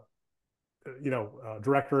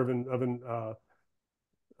 director of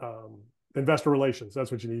investor relations.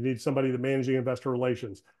 That's what you need. You need somebody that managing investor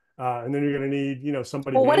relations. And then you're going to need,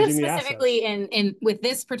 somebody Well, what if managing the assets. specifically in with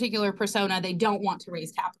this particular persona, they don't want to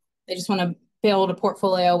raise capital? They just want to build a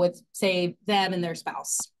portfolio with, say, them and their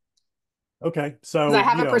spouse. Okay, so I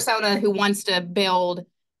have a persona who wants to build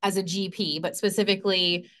as a GP, but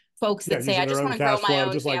specifically folks that say, I just want to grow my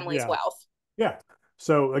own family's wealth. Yeah.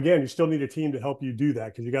 So again, you still need a team to help you do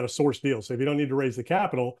that, because you got to source deals. So if you don't need to raise the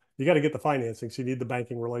capital, you got to get the financing. So you need the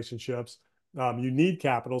banking relationships. You need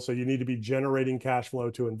capital. So you need to be generating cash flow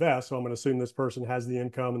to invest. So I'm going to assume this person has the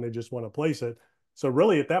income and they just want to place it. So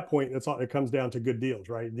really at that point, it comes down to good deals,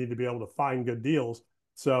 right? You need to be able to find good deals.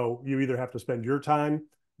 So you either have to spend your time,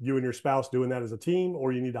 you and your spouse, doing that as a team,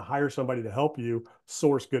 or you need to hire somebody to help you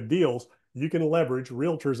source good deals. you can leverage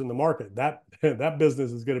realtors in the market. That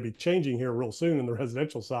business is going to be changing here real soon in the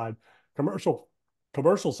residential side. Commercial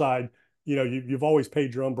side, you've always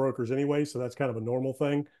paid your own brokers anyway, so that's kind of a normal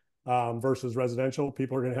thing. Versus residential,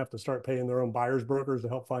 people are going to have to start paying their own buyers brokers to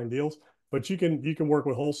help find deals. But you can work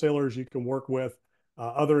with wholesalers, you can work with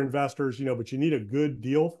other investors, but you need a good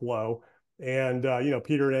deal flow. And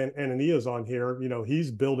Peter Anania's on here.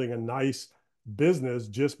 He's building a nice business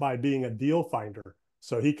just by being a deal finder.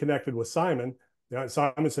 So he connected with Simon.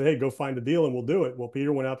 Simon said, "Hey, go find a deal and we'll do it." Well,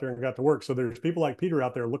 Peter went out there and got to work. So there's people like Peter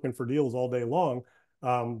out there looking for deals all day long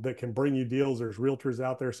that can bring you deals. There's realtors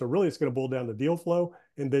out there. So really, it's going to boil down to deal flow,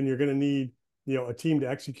 and then you're going to need a team to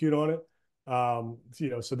execute on it.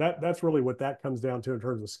 So that's really what that comes down to in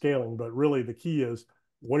terms of scaling. But really, the key is,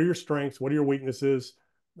 what are your strengths? What are your weaknesses?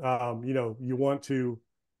 You want to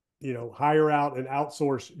hire out and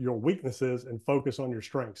outsource your weaknesses and focus on your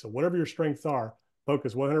strengths. So whatever your strengths are,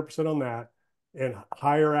 focus 100% on that, and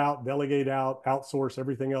hire out, delegate out, outsource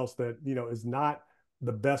everything else that is not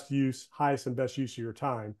the highest and best use of your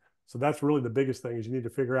time. So that's really the biggest thing, is you need to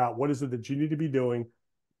figure out what is it that you need to be doing.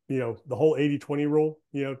 The whole 80-20 rule,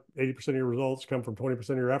 80% of your results come from 20%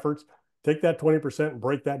 of your efforts. Take that 20% and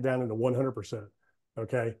break that down into 100%.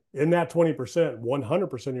 Okay. In that 20%,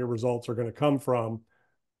 100% of your results are going to come from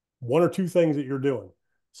one or two things that you're doing.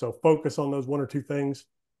 So focus on those one or two things,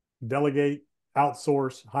 delegate,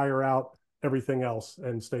 outsource, hire out everything else,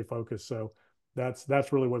 and stay focused. So that's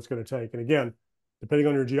really what it's going to take. And again, depending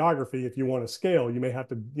on your geography, if you want to scale, you may have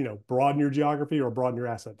to, broaden your geography or broaden your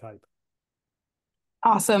asset type.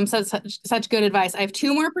 Awesome. So such good advice. I have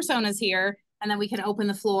two more personas here, and then we can open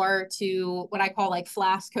the floor to what I call like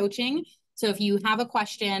flash coaching. So if you have a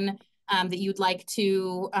question that you'd like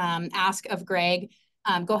to ask of Greg,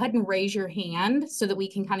 go ahead and raise your hand so that we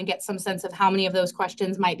can kind of get some sense of how many of those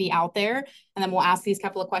questions might be out there. And then we'll ask these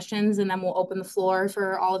couple of questions, and then we'll open the floor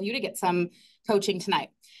for all of you to get some coaching tonight.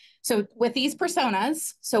 So with these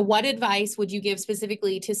personas, so what advice would you give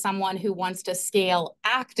specifically to someone who wants to scale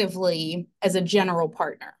actively as a general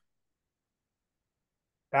partner?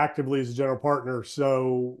 Actively as a general partner.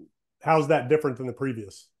 So how's that different than the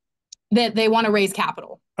previous? That they want to raise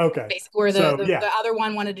capital. Okay. Basically, where the other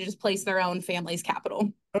one wanted to just place their own family's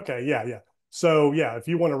capital. Okay. Yeah. So if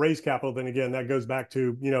you want to raise capital, then again, that goes back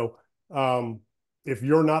to, if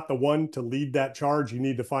you're not the one to lead that charge, you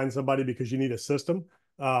need to find somebody, because you need a system.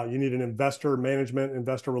 You need an investor management,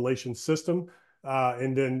 investor relations system.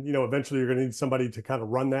 And then, eventually you're going to need somebody to kind of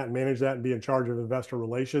run that and manage that and be in charge of investor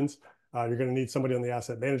relations. You're going to need somebody on the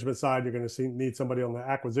asset management side. You're going to need somebody on the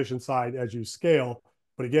acquisition side as you scale.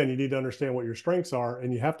 But again, you need to understand what your strengths are,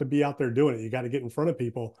 and you have to be out there doing it. You got to get in front of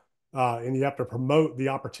people, and you have to promote the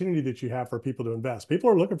opportunity that you have for people to invest.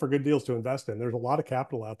 People are looking for good deals to invest in. There's a lot of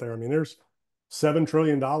capital out there. I mean, there's $7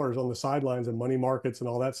 trillion on the sidelines and money markets and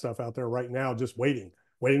all that stuff out there right now, just waiting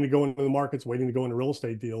to go into the markets, waiting to go into real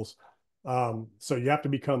estate deals. So you have to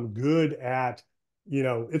become good at,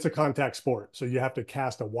 it's a contact sport. So you have to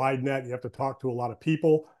cast a wide net. You have to talk to a lot of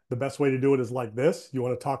people. The best way to do it is like this. You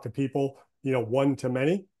want to talk to people, one to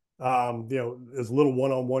many, as little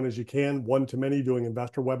one-on-one as you can, one to many, doing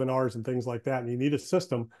investor webinars and things like that. And you need a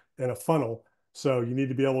system and a funnel. So you need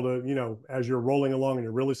to be able to, as you're rolling along and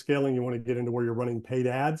you're really scaling, you want to get into where you're running paid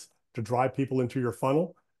ads to drive people into your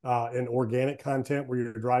funnel. And organic content where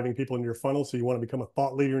you're driving people into your funnel. So you want to become a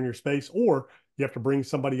thought leader in your space, or you have to bring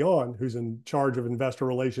somebody on who's in charge of investor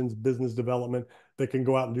relations, business development, that can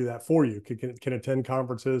go out and do that for you, can attend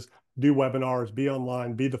conferences, do webinars, be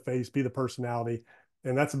online, be the face, be the personality.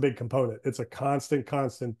 And that's a big component. It's a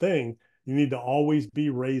constant thing. You need to always be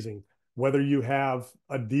raising, whether you have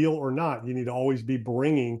a deal or not. You need to always be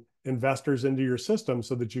bringing investors into your system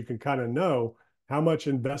so that you can kind of know how much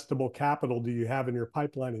investable capital do you have in your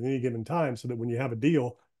pipeline at any given time, so that when you have a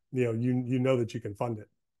deal, you know that you can fund it.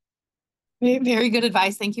 Very good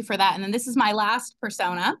advice. Thank you for that. And then this is my last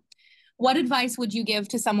persona. What advice would you give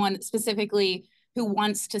to someone specifically who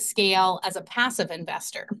wants to scale as a passive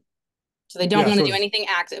investor? So they don't want to do anything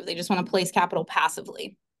active. They just want to place capital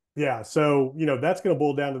passively. Yeah. So, that's going to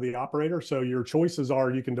boil down to the operator. So your choices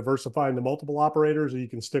are, you can diversify into multiple operators, or you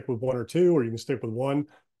can stick with one or two, or you can stick with one.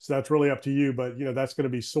 So that's really up to you. But, that's going to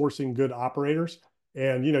be sourcing good operators.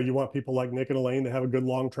 And, you want people like Nick and Elaine that have a good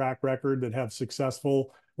long track record, that have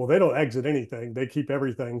successful, well, they don't exit anything. They keep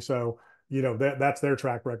everything. So, that's their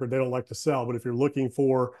track record. They don't like to sell. But if you're looking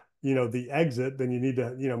for, the exit, then you need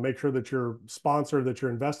to, make sure that your sponsor that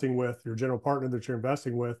you're investing with, your general partner that you're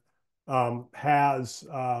investing with, has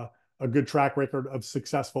a good track record of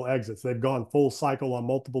successful exits. They've gone full cycle on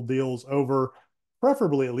multiple deals over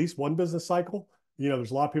preferably at least one business cycle.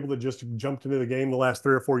 There's a lot of people that just jumped into the game the last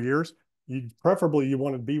 3 or 4 years. preferably you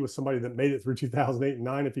want to be with somebody that made it through 2008 and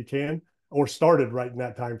 9 if you can, or started right in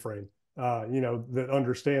that time frame, that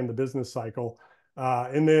understand the business cycle.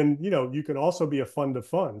 And then, you can also be a fund of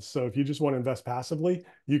funds. So if you just want to invest passively,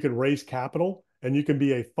 you can raise capital and you can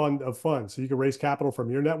be a fund of funds. So you can raise capital from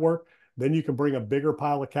your network. Then you can bring a bigger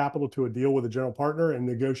pile of capital to a deal with a general partner and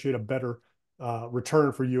negotiate a better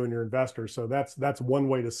return for you and your investors. So that's one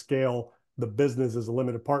way to scale the business as a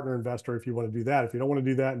limited partner investor if you want to do that. If you don't want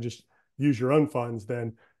to do that and just use your own funds,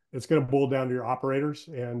 then it's going to boil down to your operators.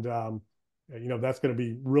 And, that's going to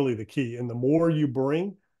be really the key. And the more you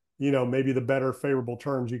bring, maybe the better favorable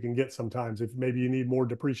terms you can get sometimes if maybe you need more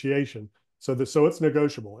depreciation. So it's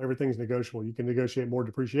negotiable. Everything's negotiable. You can negotiate more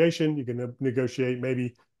depreciation. You can negotiate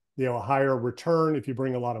maybe, a higher return if you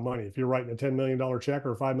bring a lot of money. If you're writing a $10 million check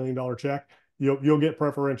or a $5 million check, you'll get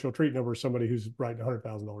preferential treatment over somebody who's writing a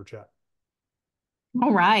 $100,000 check.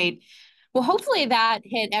 All right. Well, hopefully that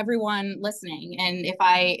hit everyone listening. And if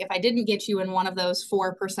I didn't get you in one of those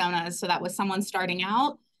four personas, so that was someone starting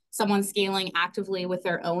out, someone scaling actively with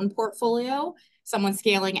their own portfolio, someone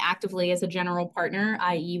scaling actively as a general partner,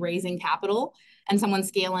 i.e. raising capital, and someone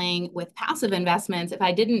scaling with passive investments.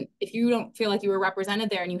 If you don't feel like you were represented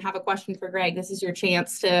there and you have a question for Greg, this is your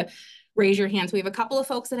chance to raise your hand. So we have a couple of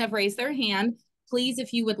folks that have raised their hand. Please,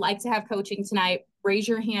 if you would like to have coaching tonight, raise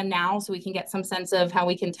your hand now so we can get some sense of how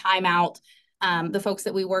we can time out the folks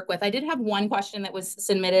that we work with. I did have one question that was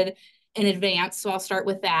submitted in advance, so I'll start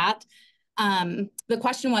with that. The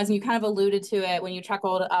question was, and you kind of alluded to it when you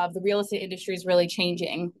chuckled, of the real estate industry is really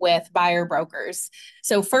changing with buyer brokers.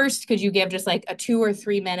 So first, could you give just like a 2 or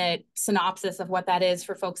 3 minute synopsis of what that is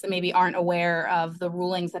for folks that maybe aren't aware of the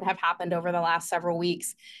rulings that have happened over the last several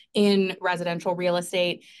weeks in residential real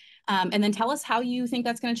estate? And then tell us how you think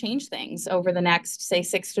that's going to change things over the next, say,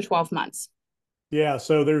 6 to 12 months. Yeah,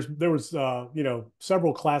 so there was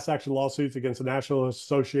several class action lawsuits against the National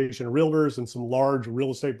Association of Realtors and some large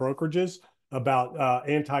real estate brokerages about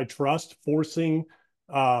antitrust forcing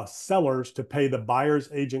sellers to pay the buyer's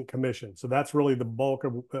agent commission. So that's really the bulk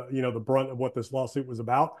of the brunt of what this lawsuit was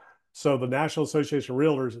about. So the National Association of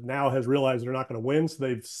Realtors now has realized they're not going to win, so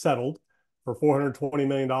they've settled for $420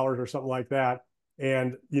 million or something like that.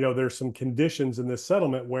 And there's some conditions in this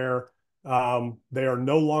settlement where they are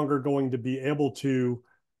no longer going to be able to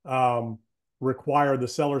require the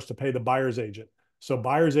sellers to pay the buyer's agent. So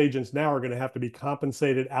buyer's agents now are going to have to be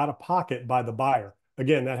compensated out of pocket by the buyer.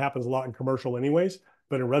 Again, that happens a lot in commercial anyways,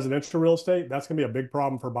 but in residential real estate, that's going to be a big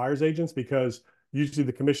problem for buyer's agents because usually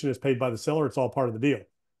the commission is paid by the seller. It's all part of the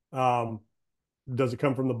deal. Does it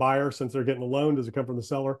come from the buyer since they're getting a loan? Does it come from the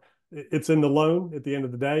seller? It's in the loan at the end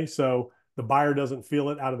of the day. So the buyer doesn't feel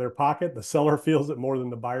it out of their pocket. The seller feels it more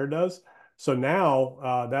than the buyer does. So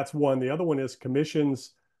now that's one. The other one is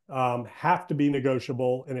commissions have to be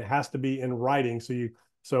negotiable and it has to be in writing.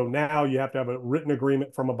 So now you have to have a written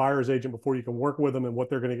agreement from a buyer's agent before you can work with them and what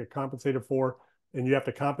they're going to get compensated for. And you have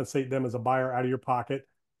to compensate them as a buyer out of your pocket.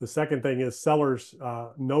 The second thing is sellers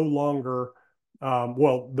no longer,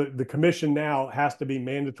 the commission now has to be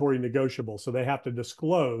mandatory negotiable. So they have to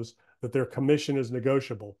disclose that their commission is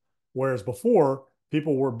negotiable. Whereas before,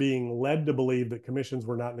 people were being led to believe that commissions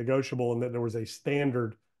were not negotiable and that there was a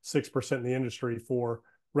standard 6% in the industry for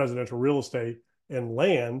residential real estate, and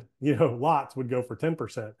land, lots would go for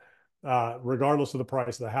 10%, regardless of the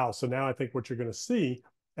price of the house. So now I think what you're going to see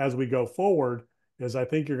as we go forward is I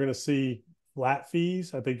think you're going to see flat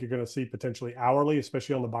fees. I think you're going to see potentially hourly,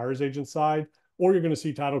 especially on the buyer's agent side, or you're going to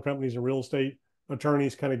see title companies and real estate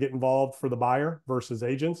attorneys kind of get involved for the buyer versus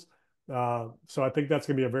agents. So I think that's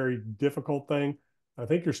going to be a very difficult thing. I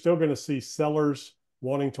think you're still going to see sellers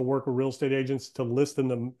wanting to work with real estate agents to list in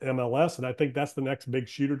the MLS. And I think that's the next big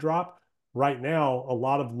shoe to drop. Right now, a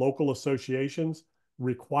lot of local associations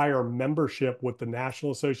require membership with the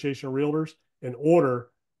National Association of Realtors in order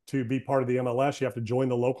to be part of the MLS. You have to join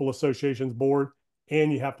the local association's board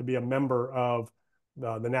and you have to be a member of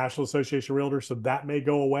the National Association of Realtors. So that may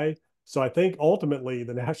go away. So I think ultimately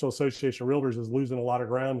the National Association of Realtors is losing a lot of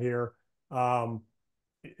ground here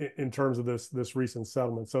in terms of this recent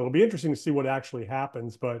settlement. So it'll be interesting to see what actually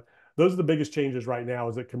happens. But those are the biggest changes right now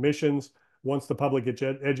is that commissions, once the public gets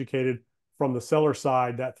educated from the seller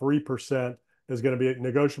side, that 3% is going to be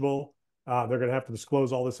negotiable. They're going to have to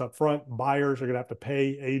disclose all this up front. Buyers are going to have to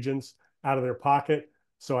pay agents out of their pocket.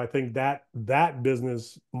 So I think that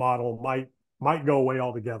business model might go away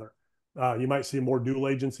altogether. You might see more dual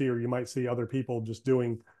agency, or you might see other people just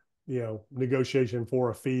doing, negotiation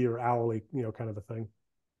for a fee or hourly, kind of a thing.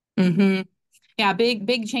 Mm-hmm. Yeah,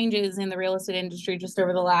 big changes in the real estate industry just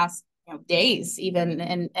over the last days, even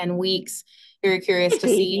and weeks. Very curious to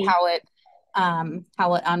see how it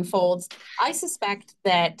how it unfolds. I suspect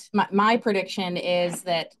that my prediction is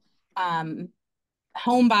that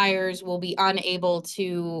home buyers will be unable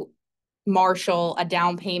to marshal a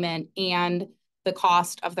down payment and the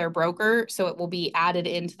cost of their broker. So it will be added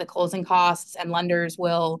into the closing costs, and lenders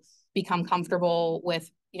will become comfortable with,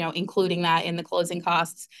 including that in the closing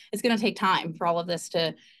costs. It's going to take time for all of this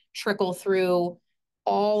to trickle through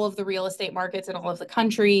all of the real estate markets in all of the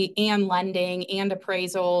country, and lending and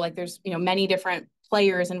appraisal. Like there's, many different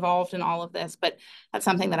players involved in all of this, but that's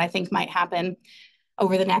something that I think might happen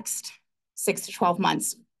over the next 6 to 12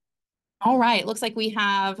 months. All right, looks like we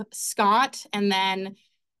have Scott and then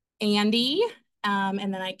Andy, and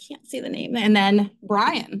then I can't see the name, and then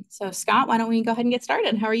Brian. So Scott, why don't we go ahead and get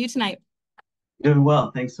started? How are you tonight? Doing well.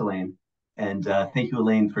 Thanks, Elaine. And thank you,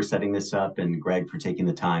 Elaine, for setting this up, and Greg for taking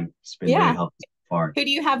the time. It's been very Yeah. helpful so far. Who do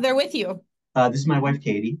you have there with you? This is my wife,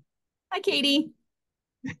 Katie. Hi, Katie.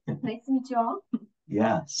 Nice to meet you all.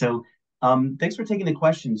 Yeah. So thanks for taking the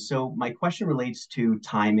question. So my question relates to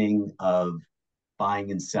timing of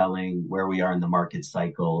buying and selling, where we are in the market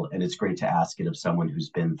cycle. And it's great to ask it of someone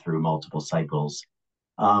who's been through multiple cycles.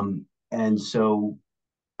 And so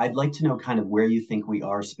I'd like to know kind of where you think we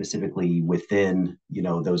are specifically within,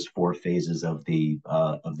 those four phases of the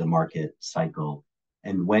market cycle,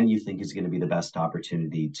 and when you think is going to be the best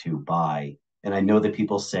opportunity to buy. And I know that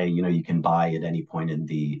people say, you can buy at any point in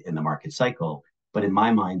the market cycle, but in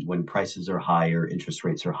my mind, when prices are higher, interest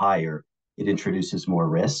rates are higher, it introduces more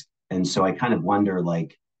risk. And so I kind of wonder,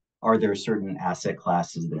 like, are there certain asset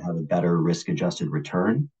classes that have a better risk adjusted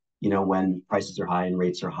return, when prices are high and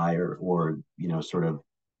rates are higher, or, sort of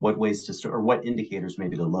what ways to or what indicators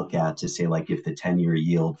maybe to look at to say, like, if the 10-year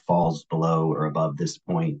yield falls below or above this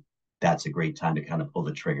point, that's a great time to kind of pull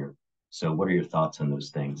the trigger. So what are your thoughts on those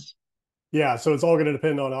things? Yeah, so it's all going to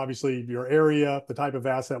depend on obviously your area, the type of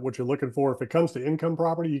asset, what you're looking for. If it comes to income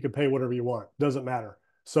property, you can pay whatever you want. Doesn't matter.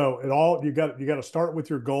 So you got to start with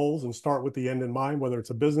your goals and start with the end in mind, whether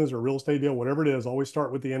it's a business or real estate deal, whatever it is, always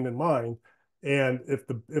start with the end in mind. And if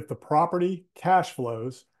the property cash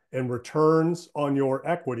flows and returns on your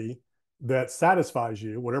equity that satisfies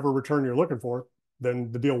you, whatever return you're looking for,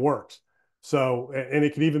 then the deal works. So, and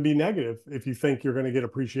it can even be negative if you think you're going to get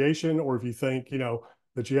appreciation, or if you think,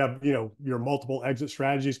 that you have, your multiple exit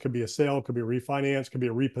strategies. Could be a sale, could be a refinance, could be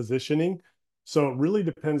a repositioning. So it really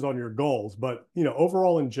depends on your goals. But,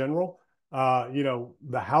 overall in general,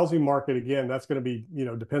 the housing market, again, that's going to be,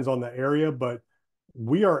 depends on the area, but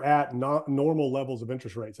we are at not normal levels of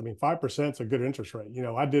interest rates. I mean, 5% is a good interest rate.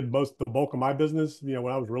 I did the bulk of my business, when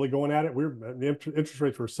I was really going at it, the interest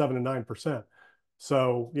rates were 7 to 9%.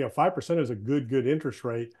 So, 5% is a good interest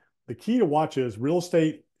rate. The key to watch is real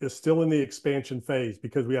estate is still in the expansion phase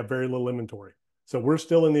because we have very little inventory. So we're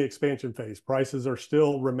still in the expansion phase. Prices are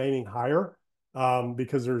still remaining higher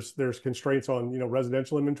because there's constraints on,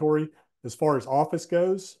 residential inventory. As far as office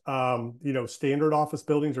goes, standard office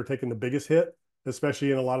buildings are taking the biggest hit,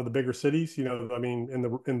 especially in a lot of the bigger cities. I mean,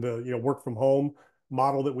 in the work from home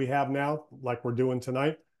model that we have now, like we're doing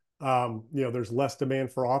tonight. There's less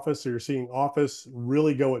demand for office. So you're seeing office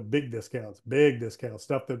really go at big discounts,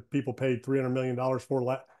 stuff that people paid $300 million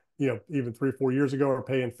for, even 3 or 4 years ago are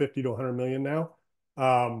paying 50 to 100 million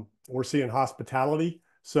now. We're seeing hospitality.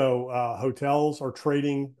 So hotels are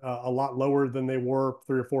trading a lot lower than they were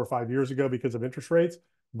 3 or 4 or 5 years ago because of interest rates.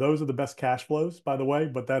 Those are the best cash flows, by the way,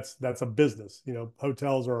 but that's a business.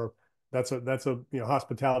 Hotels are, that's a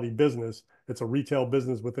hospitality business. It's a retail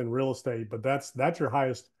business within real estate, but that's your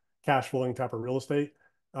highest cash flowing type of real estate.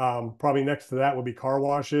 Probably next to that would be car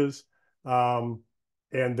washes.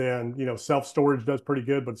 And then, self-storage does pretty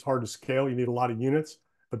good, but it's hard to scale. You need a lot of units,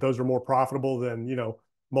 but those are more profitable than,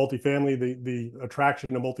 multifamily. The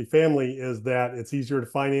attraction to multifamily is that it's easier to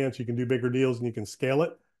finance. You can do bigger deals and you can scale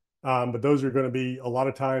it. But those are going to be a lot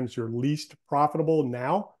of times your least profitable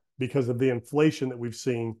now because of the inflation that we've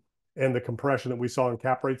seen and the compression that we saw in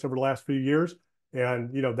cap rates over the last few years.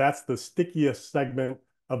 And, that's the stickiest segment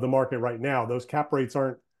of the market right now. Those cap rates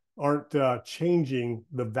aren't changing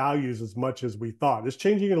the values as much as we thought. It's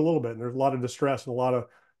changing it a little bit, and there's a lot of distress and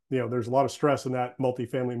there's a lot of stress in that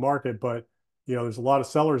multifamily market. But there's a lot of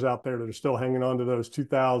sellers out there that are still hanging on to those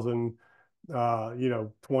 2000,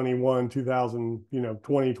 21, 2000,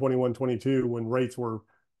 20, 21, 22 when rates were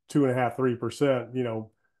 2.5%, 3%,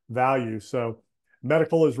 value. So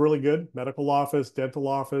medical is really good. Medical office, dental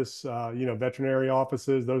office, veterinary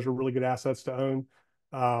offices, those are really good assets to own.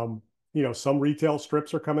 Some retail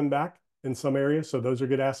strips are coming back in some areas, so those are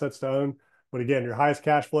good assets to own. But again, your highest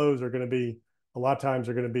cash flows are going to be, a lot of times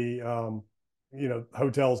are going to be,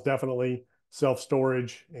 hotels, definitely,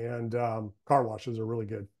 self-storage, and car washes are really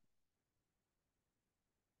good.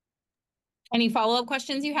 Any follow-up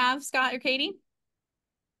questions you have, Scott or Katie?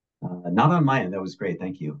 Not on my end. That was great.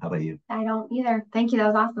 Thank you. How about you? I don't either. Thank you.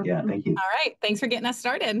 That was awesome. Yeah, thank you. All right. Thanks for getting us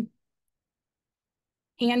started.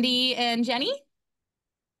 Andy and Jenny?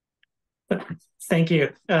 Thank you.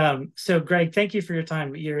 So Greg, thank you for your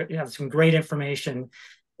time. You have some great information.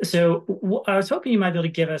 So I was hoping you might be able to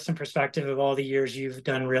give us some perspective of all the years you've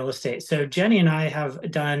done real estate. So Jenny and I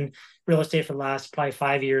have done real estate for the last probably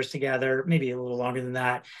 5 years together, maybe a little longer than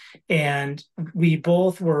that. And we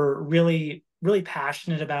both were really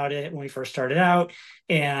passionate about it when we first started out.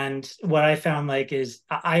 And what I found is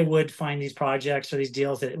I would find these projects or these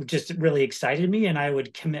deals that just really excited me, and I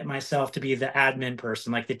would commit myself to be the admin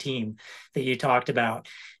person, like the team that you talked about.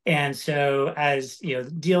 And so as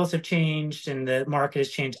deals have changed and the market has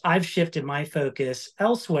changed, I've shifted my focus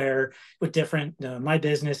elsewhere with different my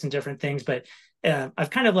business and different things. But I've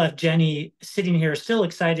kind of left Jenny sitting here still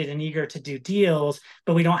excited and eager to do deals,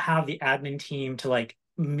 but we don't have the admin team to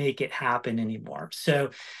make it happen anymore. So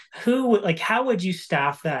how would you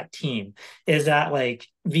staff that team? Is that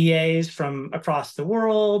VAs from across the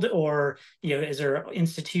world, or is there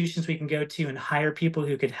institutions we can go to and hire people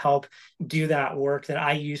who could help do that work that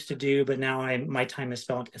I used to do, but now my time is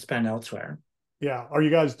spent elsewhere? Yeah. Are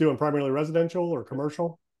you guys doing primarily residential or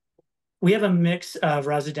commercial? We have a mix of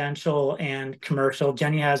residential and commercial.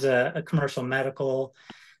 Jenny has a commercial medical,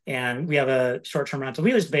 and we have a short-term rental.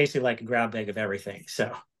 We just basically a grab bag of everything.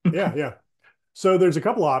 So yeah. So there's a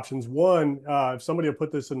couple of options. One, if somebody will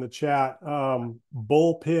put this in the chat,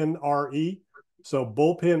 Bullpen RE. So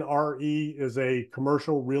Bullpen RE is a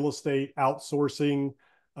commercial real estate outsourcing,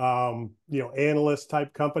 analyst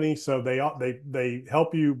type company. So they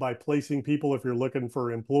help you by placing people if you're looking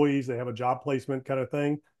for employees. They have a job placement kind of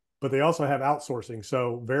thing, but they also have outsourcing.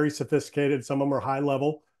 So very sophisticated. Some of them are high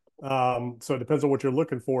level. So it depends on what you're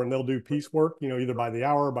looking for, and they'll do piecework, either by the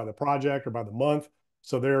hour, by the project, or by the month.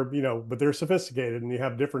 So they're, but they're sophisticated, and you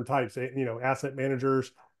have different types, asset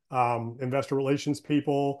managers, investor relations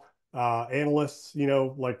people, analysts,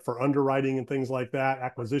 for underwriting and things like that,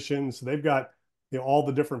 acquisitions. So they've got, all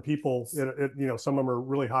the different people, some of them are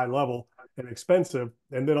really high level and expensive.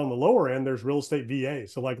 And then on the lower end, there's real estate VA.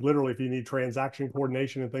 So literally if you need transaction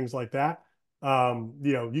coordination and things like that,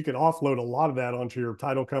 you can offload a lot of that onto your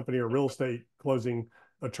title company or real estate closing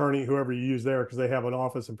attorney, whoever you use there, because they have an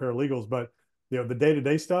office and paralegals. But the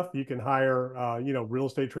day-to-day stuff, you can hire, real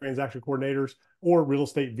estate transaction coordinators or real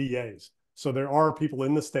estate VAs. So there are people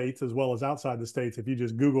in the States as well as outside the States. If you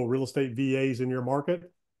just Google real estate VAs in your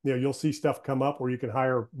market, you'll see stuff come up where you can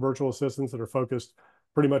hire virtual assistants that are focused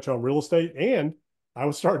pretty much on real estate. And I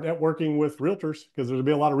would start networking with realtors, because there's gonna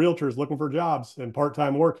be a lot of realtors looking for jobs and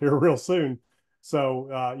part-time work here real soon.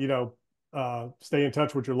 So, stay in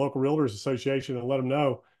touch with your local realtors association and let them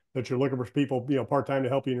know that you're looking for people, part-time to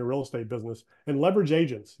help you in your real estate business, and leverage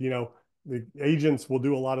agents. The agents will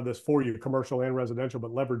do a lot of this for you, commercial and residential,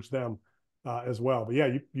 but leverage them as well. But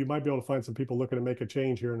yeah, you might be able to find some people looking to make a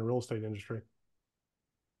change here in the real estate industry.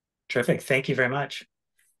 Terrific. Thank you very much.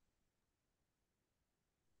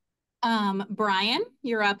 Brian,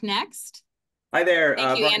 you're up next. Hi there.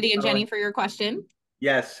 Thank you, Brian Andy and Jenny, for your question.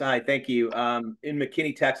 Yes, hi, thank you. In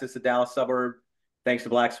McKinney, Texas, the Dallas suburb. Thanks to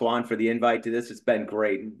Black Swan for the invite to this. It's been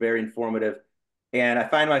great and very informative. And I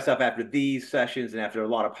find myself after these sessions and after a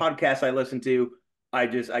lot of podcasts I listen to, I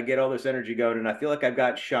get all this energy going, and I feel like I've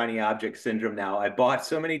got shiny object syndrome now. I bought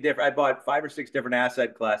 5 or 6 different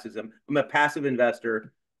asset classes. I'm a passive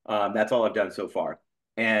investor. That's all I've done so far.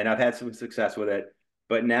 And I've had some success with it.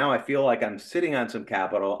 But now I feel like I'm sitting on some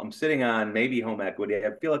capital. I'm sitting on maybe home equity.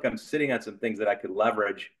 I feel like I'm sitting on some things that I could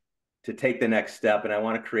leverage to take the next step. And I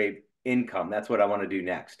want to create income. That's what I want to do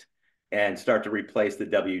next, and start to replace the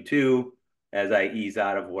W-2 as I ease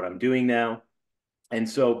out of what I'm doing now. And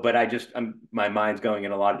so, but my mind's going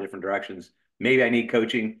in a lot of different directions. Maybe I need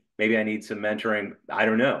coaching. Maybe I need some mentoring. I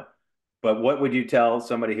don't know. But what would you tell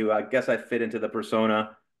somebody who, I guess I fit into the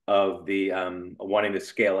persona of the wanting to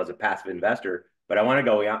scale as a passive investor, but I want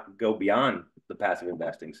to go beyond the passive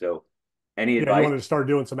investing. So any advice? You wanted to start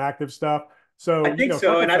doing some active stuff. So I think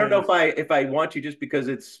so. And I don't know if I want to just because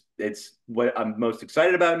it's what I'm most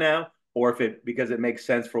excited about now, or because it makes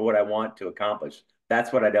sense for what I want to accomplish.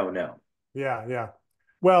 That's what I don't know. Yeah.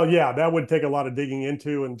 Well, yeah, that would take a lot of digging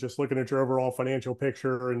into and just looking at your overall financial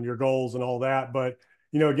picture and your goals and all that. But,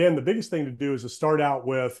 again, the biggest thing to do is to start out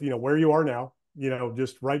with, where you are now.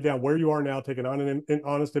 Just write down where you are now, take an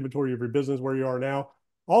honest inventory of your business, where you are now.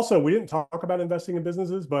 Also, we didn't talk about investing in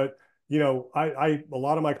businesses, but a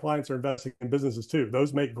lot of my clients are investing in businesses too.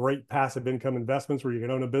 Those make great passive income investments where you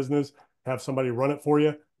can own a business, have somebody run it for you.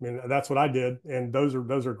 I mean, that's what I did. And those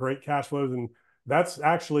are great cash flows. And that's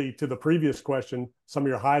actually, to the previous question, some of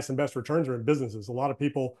your highest and best returns are in businesses. A lot of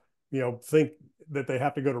people, think that they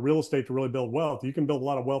have to go to real estate to really build wealth. You can build a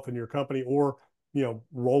lot of wealth in your company, or,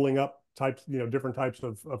 rolling up types, different types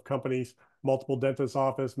of companies, multiple dentist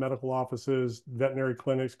office, medical offices, veterinary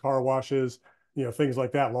clinics, car washes, things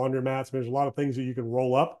like that, laundromats. There's a lot of things that you can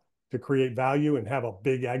roll up to create value and have a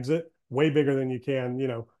big exit, way bigger than you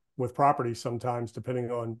can, with property sometimes,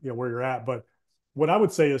 depending on, where you're at. But what I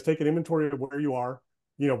would say is take an inventory of where you are,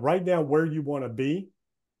 write down where you want to be,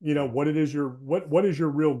 what it is what is your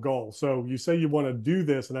real goal. So you say you want to do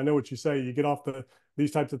this, and I know what you say, you get off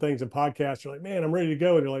these types of things in podcasts, you're like, man, I'm ready to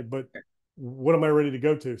go. And you're like, but what am I ready to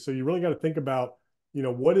go to? So you really got to think about,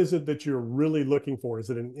 what is it that you're really looking for? Is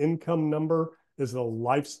it an income number? Is it a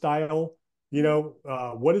lifestyle?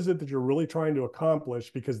 What is it that you're really trying to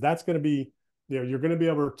accomplish? Because that's going to be, you're going to be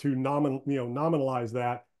able to nominalize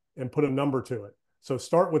that and put a number to it. So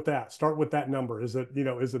start with that. Start with that number. Is it,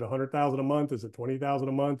 is it 100,000 a month? Is it 20,000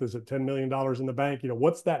 a month? Is it $10 million in the bank?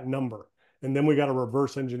 What's that number? And then we got to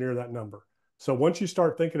reverse engineer that number. So once you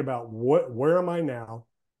start thinking about where am I now?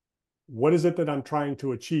 What is it that I'm trying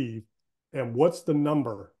to achieve? And what's the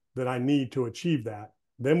number that I need to achieve that?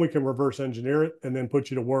 Then we can reverse engineer it and then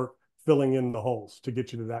put you to work filling in the holes to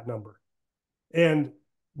get you to that number. And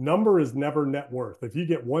number is never net worth. If you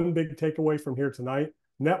get one big takeaway from here tonight,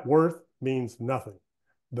 net worth means nothing.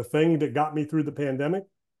 The thing that got me through the pandemic,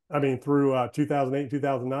 through 2008,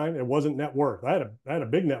 2009, it wasn't net worth. I had a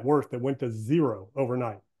big net worth that went to zero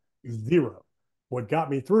overnight. Zero. What got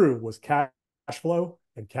me through was cash flow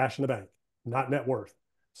and cash in the bank, not net worth.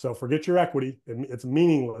 So forget your equity. It's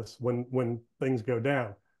meaningless when things go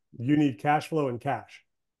down. You need cash flow and cash.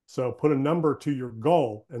 So put a number to your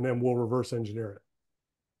goal, and then we'll reverse engineer it.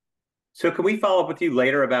 So can we follow up with you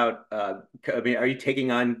later about, are you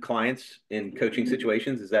taking on clients in coaching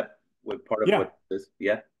situations? Is that part of what this?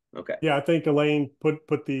 Yeah. Okay. Yeah, I think Elaine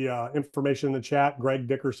put the information in the chat,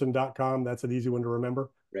 gregdickerson.com. That's an easy one to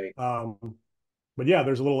remember. Right. But yeah,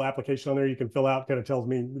 there's a little application on there you can fill out, kind of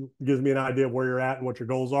gives me an idea of where you're at and what your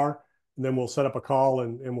goals are. And then we'll set up a call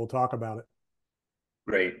and we'll talk about it.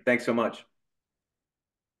 Great. Thanks so much.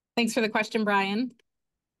 Thanks for the question, Brian.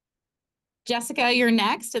 Jessica, you're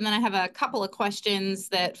next. And then I have a couple of questions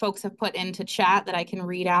that folks have put into chat that I can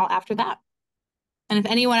read out after that. And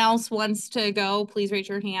if anyone else wants to go, please raise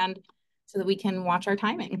your hand so that we can watch our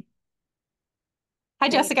timing. Hi,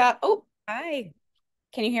 Jessica. Oh, hi.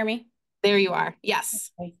 Can you hear me? There you are.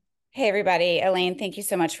 Yes. Okay. Hey, everybody. Elaine, thank you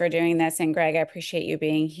so much for doing this. And Greg, I appreciate you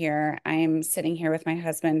being here. I'm sitting here with my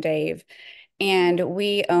husband, Dave, and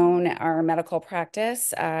we own our medical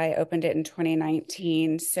practice. I opened it in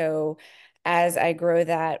 2019. So as I grow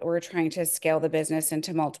that, we're trying to scale the business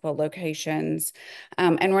into multiple locations.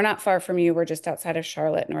 And we're not far from you. We're just outside of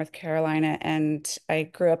Charlotte, North Carolina. And I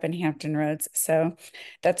grew up in Hampton Roads. So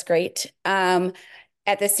that's great.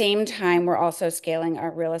 At the same time, we're also scaling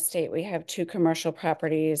our real estate. We have 2 commercial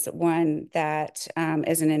properties, one that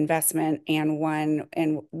is an investment and one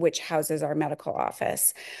in which houses our medical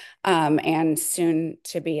office, and soon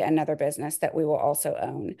to be another business that we will also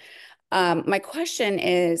own. My question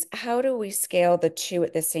is, how do we scale the 2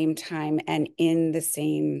 at the same time and in the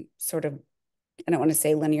same sort of, I don't want to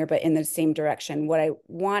say linear, but in the same direction? What I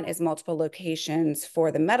want is multiple locations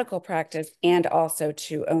for the medical practice and also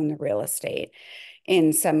to own the real estate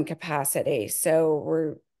in some capacity. So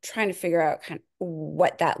we're trying to figure out kind of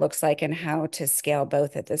what that looks like and how to scale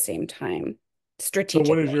both at the same time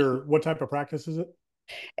strategically. So what type of practice is it?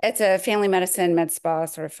 It's a family medicine, med spa,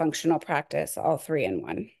 sort of functional practice, all 3 in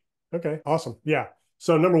one. Okay, awesome. Yeah.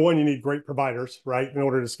 So number one, you need great providers, right, in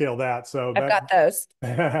order to scale that. So I've got those.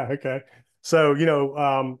 Okay. So,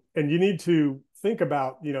 and you need to think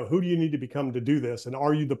about, who do you need to become to do this? And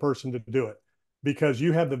are you the person to do it? Because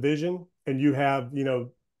you have the vision and you have,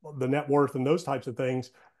 the net worth and those types of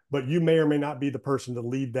things, but you may or may not be the person to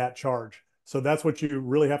lead that charge. So that's what you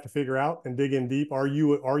really have to figure out and dig in deep. Are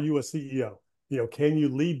you a CEO? Can you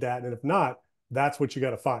lead that? And if not, that's what you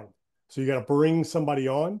got to find. So you got to bring somebody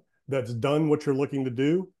on that's done what you're looking to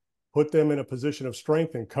do, put them in a position of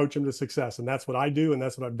strength and coach them to success. And that's what I do. And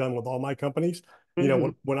that's what I've done with all my companies.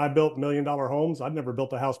 When I built $1 million homes, I'd never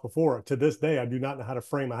built a house before. To this day, I do not know how to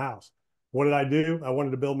frame a house. What did I do? I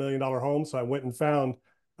wanted to build $1 million homes. So I went and found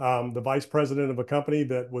the vice president of a company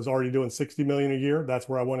that was already doing 60 million a year. That's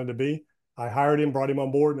where I wanted to be. I hired him, brought him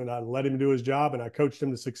on board, and I let him do his job, and I coached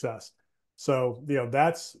him to success. So,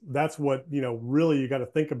 that's what, really you got to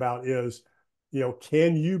think about is,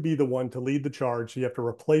 can you be the one to lead the charge? So you have to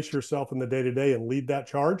replace yourself in the day-to-day and lead that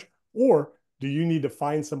charge, or do you need to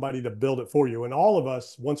find somebody to build it for you? And all of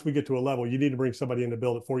us, once we get to a level, you need to bring somebody in to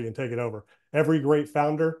build it for you and take it over. Every great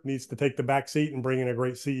founder needs to take the back seat and bring in a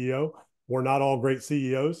great CEO. We're not all great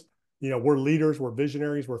CEOs. We're leaders, we're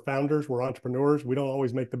visionaries, we're founders, we're entrepreneurs. We don't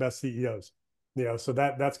always make the best CEOs. So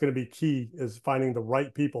that's going to be key, is finding the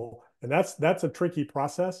right people. And that's a tricky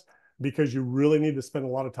process, because you really need to spend a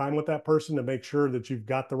lot of time with that person to make sure that you've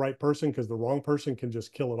got the right person, because the wrong person can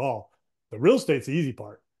just kill it all. The real estate's the easy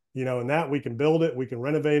part, and that we can build it, we can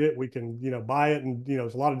renovate it, we can, buy it. And,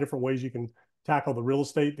 there's a lot of different ways you can tackle the real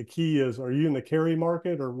estate. The key is, are you in the Cary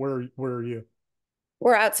market, or where are you?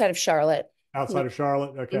 We're outside of Charlotte. Outside of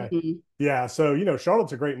Charlotte? Okay. Mm-hmm. Yeah. So,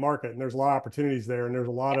 Charlotte's a great market, and there's a lot of opportunities there. And there's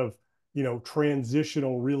a lot of,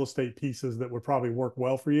 transitional real estate pieces that would probably work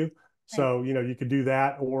well for you. So, you could do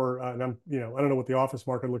that, or, and I'm, I don't know what the office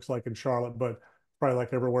market looks like in Charlotte, but probably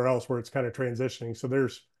like everywhere else where it's kind of transitioning. So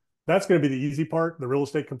that's going to be the easy part, the real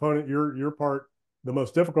estate component. Your part, the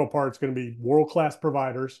most difficult part is going to be world-class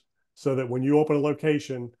providers, so that when you open a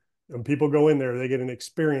location and people go in there, they get an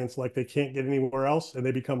experience like they can't get anywhere else, and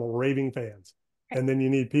they become raving fans. And then you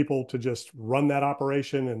need people to just run that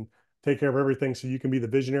operation and take care of everything, so you can be the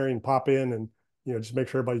visionary and pop in and, just make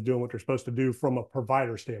sure everybody's doing what they're supposed to do from a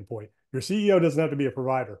provider standpoint. Your CEO doesn't have to be a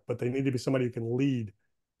provider, but they need to be somebody who can lead,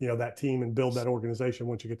 that team and build that organization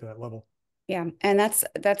once you get to that level. Yeah. And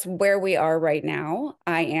that's where we are right now.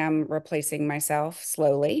 I am replacing myself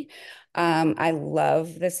slowly. I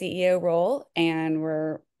love the CEO role, and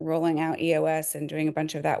we're rolling out EOS and doing a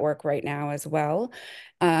bunch of that work right now as well.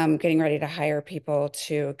 Getting ready to hire people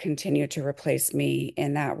to continue to replace me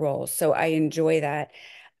in that role. So I enjoy that.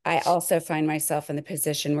 I also find myself in the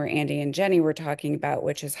position where Andy and Jenny were talking about,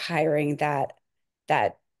 which is hiring that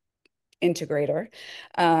integrator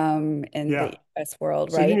in the US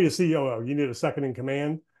world, so right? You need a COO, you need a second in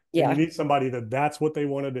command, and you need somebody that's what they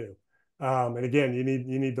want to do. And again, you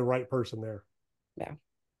need the right person there.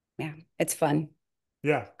 Yeah, it's fun.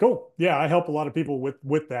 Yeah, cool. Yeah, I help a lot of people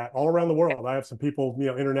with that all around the world. I have some people,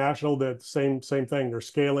 international, that same thing. They're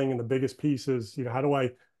scaling, and the biggest piece is, how do I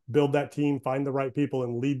build that team, find the right people,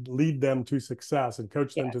 and lead them to success and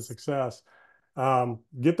coach them to success.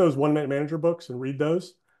 Get those one-minute manager books and read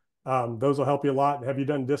those. Those will help you a lot. Have you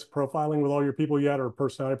done disc profiling with all your people yet, or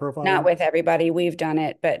personality profiling? Not with everybody. We've done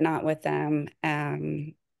it, but not with them.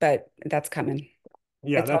 But that's coming.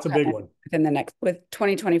 Yeah, that's a big one. With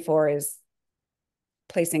 2024 is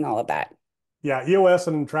placing all of that. Yeah, EOS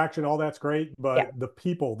and traction, all that's great, but the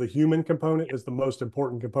people, the human component is the most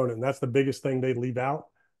important component. And that's the biggest thing they leave out,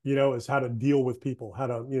 is how to deal with people, how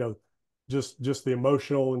to, just the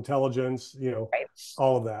emotional intelligence,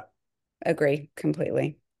 all of that. Agree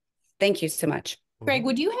completely. Thank you so much. Greg,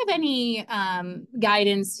 would you have any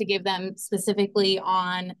guidance to give them specifically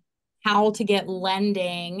on how to get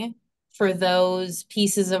lending for those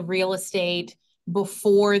pieces of real estate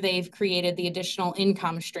before they've created the additional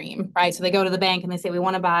income stream, right? So they go to the bank and they say, we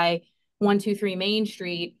want to buy 123 Main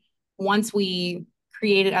Street. Once we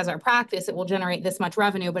create it as our practice, it will generate this much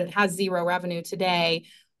revenue, but it has zero revenue today.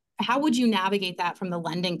 How would you navigate that from the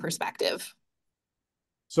lending perspective?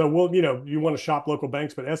 So you want to shop local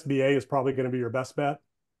banks, but SBA is probably going to be your best bet.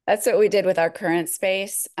 That's what we did with our current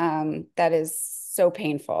space. That is so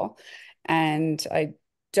painful. And I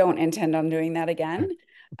don't intend on doing that again.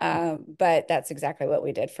 But that's exactly what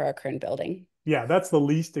we did for our current building. Yeah, that's the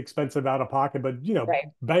least expensive out of pocket. But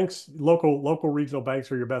banks, local regional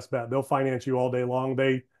banks are your best bet. They'll finance you all day long.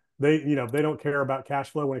 They don't care about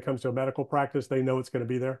cash flow when it comes to a medical practice. They know it's going to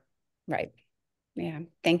be there. Right. Yeah.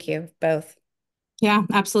 Thank you both. Yeah,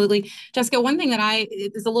 absolutely. Jessica, one thing that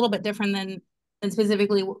is a little bit different than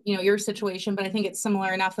specifically, your situation, but I think it's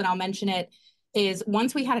similar enough that I'll mention it, is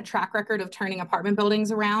once we had a track record of turning apartment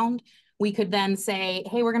buildings around, we could then say,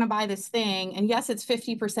 hey, we're going to buy this thing. And yes, it's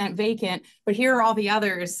 50% vacant, but here are all the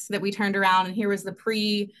others that we turned around. And here was the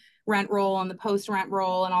pre-rent roll and the post-rent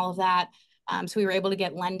roll and all of that. So we were able to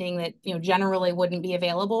get lending that, generally wouldn't be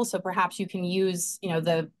available. So perhaps you can use,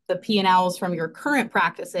 the P&Ls from your current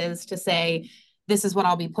practices to say, this is what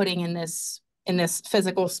I'll be putting in this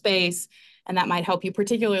physical space. And that might help you,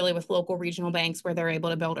 particularly with local regional banks where they're able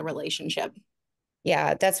to build a relationship.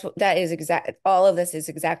 Yeah, all of this is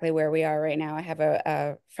exactly where we are right now. I have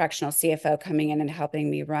a fractional CFO coming in and helping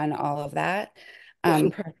me run all of that,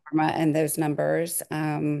 pro forma and those numbers.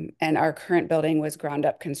 And our current building was ground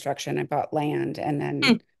up construction. I bought land and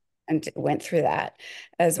then and went through that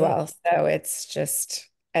as well. So it's just,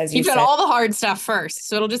 as you said, you've done all the hard stuff first,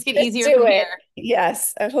 so it'll just get easier from here.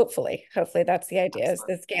 Yes, hopefully that's the idea. Is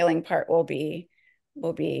the scaling part will be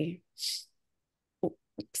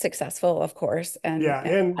successful, of course, and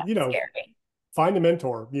scary. Find a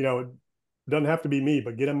mentor. doesn't have to be me,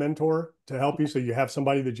 but get a mentor to help you. So you have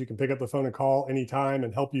somebody that you can pick up the phone and call anytime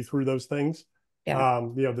and help you through those things. Yeah.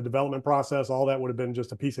 You know, the development process, all that would have been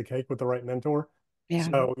just a piece of cake with the right mentor. Yeah.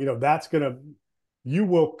 So, you know, you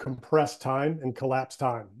will compress time and collapse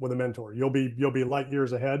time with a mentor. You'll be light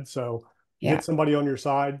years ahead. So get somebody on your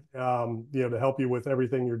side, you know, to help you with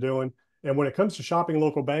everything you're doing. And when it comes to shopping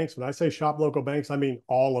local banks, when I say shop local banks, I mean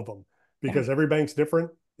all of them, because every bank's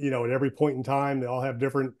different, you know, at every point in time. They all have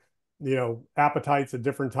different, you know, appetites at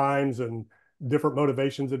different times and different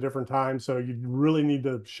motivations at different times. So you really need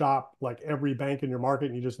to shop like every bank in your market,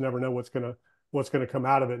 and you just never know what's gonna come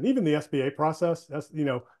out of it. And even the SBA process, that's, you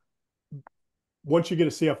know, once you get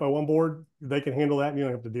a CFO on board, they can handle that and you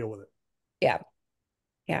don't have to deal with it. Yeah.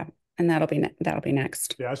 Yeah. And that'll be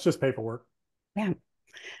next. Yeah, it's just paperwork. Yeah.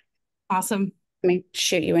 Awesome. Let me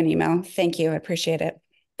shoot you an email. Thank you. I appreciate it.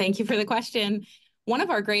 Thank you for the question. One of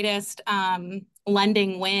our greatest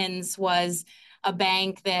lending wins was a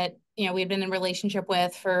bank that, you know, we had been in relationship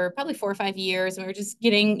with for probably 4 or 5 years, and we were just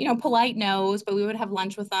getting, you know, polite no's, but we would have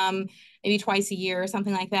lunch with them maybe twice a year or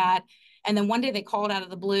something like that. And then one day they called out of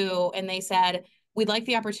the blue and they said, "We'd like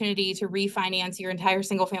the opportunity to refinance your entire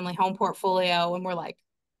single family home portfolio." And we're like,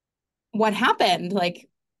 "What happened?" Like,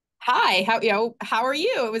 "Hi, how are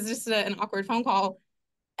you?" It was just an awkward phone call.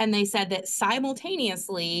 And they said that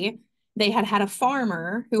simultaneously they had a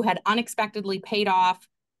farmer who had unexpectedly paid off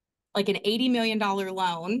like an $80 million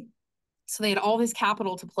loan. So they had all this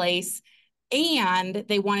capital to place, and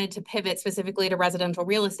they wanted to pivot specifically to residential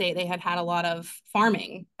real estate. They had a lot of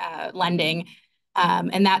farming lending.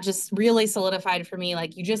 And that just really solidified for me,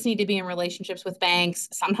 like, you just need to be in relationships with banks.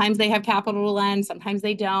 Sometimes they have capital to lend, sometimes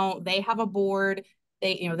they don't. They have a board.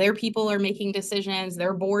 They, you know, their people are making decisions,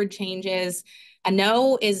 their board changes. A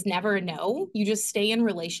no is never a no. You just stay in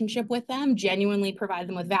relationship with them, genuinely provide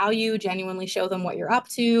them with value, genuinely show them what you're up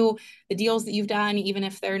to, the deals that you've done, even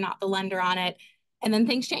if they're not the lender on it. And then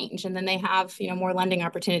things change, and then they have, you know, more lending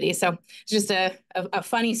opportunities. So it's just a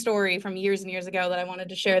funny story from years and years ago that I wanted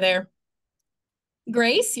to share there.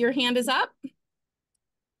 Grace, your hand is up.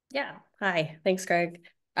 Yeah. Hi. Thanks, Greg.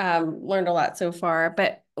 Learned a lot so far,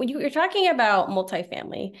 but when you're talking about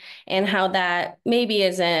multifamily and how that maybe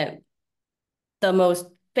isn't the most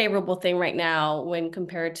favorable thing right now when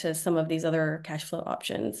compared to some of these other cash flow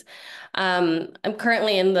options. I'm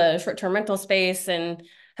currently in the short-term rental space and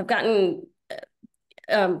have gotten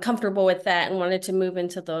comfortable with that and wanted to move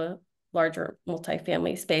into the larger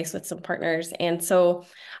multifamily space with some partners. And so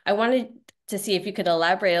I wanted to see if you could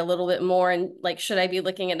elaborate a little bit more, and like, should I be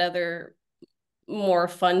looking at other more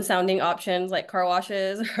fun sounding options like car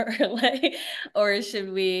washes or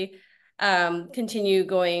should we continue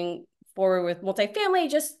going forward with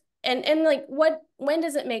multifamily? Just and like, when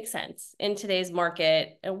does it make sense in today's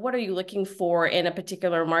market, and what are you looking for in a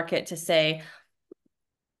particular market to say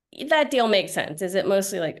that deal makes sense? Is it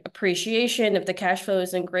mostly like appreciation? If the cash flow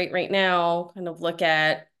isn't great right now, kind of look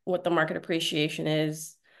at what the market appreciation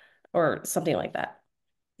is or something like that.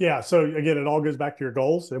 Yeah. So again, it all goes back to your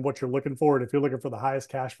goals and what you're looking for. And if you're looking for the highest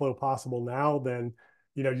cash flow possible now, then,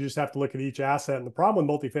 you know, you just have to look at each asset. And the problem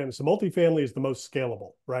with multifamily, so multifamily is the most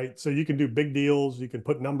scalable, right? So you can do big deals, you can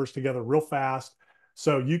put numbers together real fast.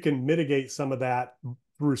 So you can mitigate some of that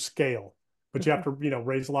through scale, but you have to, you know,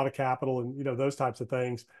 raise a lot of capital and, you know, those types of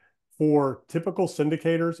things. For typical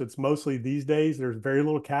syndicators, it's mostly these days, there's very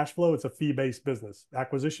little cash flow. It's a fee-based business,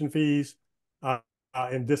 acquisition fees,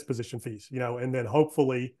 and disposition fees, you know, and then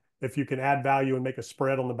hopefully if you can add value and make a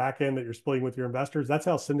spread on the back end that you're splitting with your investors, that's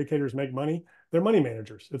how syndicators make money. They're money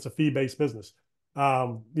managers. It's a fee-based business.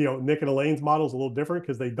 You know, Nick and Elaine's model is a little different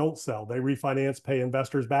because they don't sell. They refinance, pay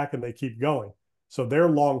investors back, and they keep going. So they're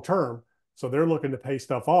long-term. So they're looking to pay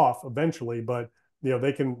stuff off eventually, but you know,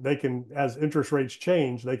 they can, as interest rates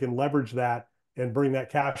change, they can leverage that and bring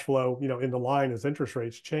that cash flow, you know, into line as interest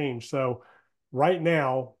rates change. So right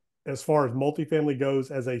now, as far as multifamily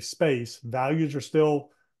goes as a space, values are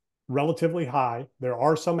still relatively high. There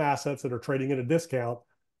are some assets that are trading at a discount.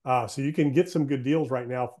 So you can get some good deals right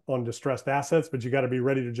now on distressed assets, but you got to be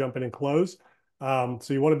ready to jump in and close. So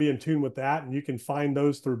you want to be in tune with that. And you can find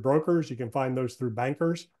those through brokers. You can find those through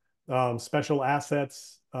bankers, special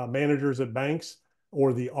assets managers at banks,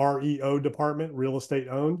 or the REO department, real estate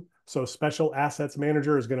owned. So special assets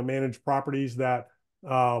manager is going to manage properties that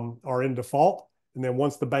are in default. And then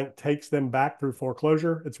once the bank takes them back through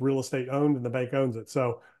foreclosure, it's real estate owned and the bank owns it.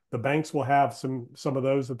 So the banks will have some of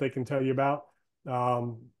those that they can tell you about.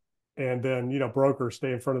 And then, you know, brokers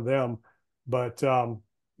stay in front of them. But, you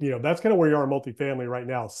know, that's kind of where you are in multifamily right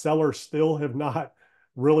now. Sellers still have not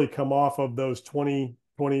really come off of those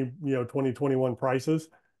 2021 prices.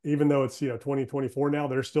 even though it's, 2024 now,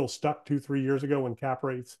 they're still stuck 2-3 years ago when cap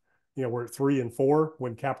rates, were at 3 and 4,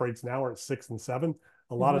 when cap rates now are at 6 and 7.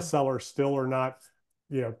 A lot of sellers still are not,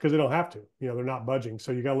 because they don't have to, they're not budging.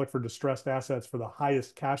 So you got to look for distressed assets for the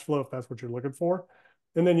highest cash flow if that's what you're looking for.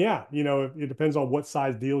 And then, it depends on what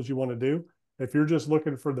size deals you want to do. If you're just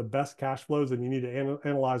looking for the best cash flows, then you need to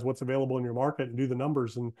analyze what's available in your market and do the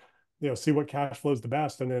numbers and, see what cash flows the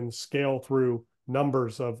best, and then scale through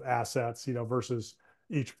numbers of assets, versus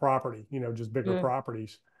each property, just bigger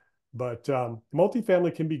properties. But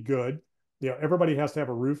multifamily can be good. Everybody has to have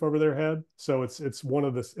a roof over their head. So it's one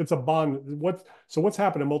of this, it's a bond. What's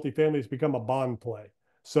happened in multifamily has become a bond play.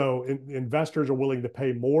 So investors are willing to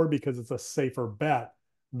pay more because it's a safer bet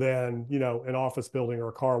than, an office building or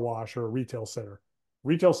a car wash or a retail center.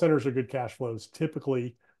 Retail centers are good cash flows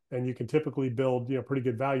typically, and you can typically build, pretty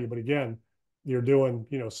good value. But again, you're doing,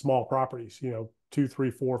 small properties, $2, $3,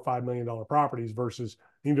 $4, $5 million properties versus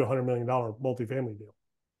you can do $100 million multifamily deal.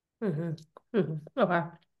 Okay.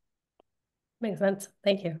 Makes sense.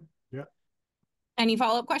 Thank you. Yeah. Any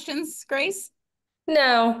follow-up questions, Grace?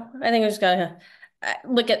 No, I think we just gotta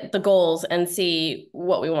look at the goals and see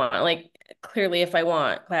what we want. Like, clearly, if I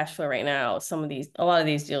want cash flow right now, a lot of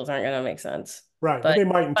these deals aren't gonna make sense. Right. But they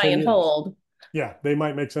might in 10 years. Hold. Yeah, they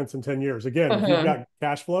might make sense in 10 years. Again, if you've got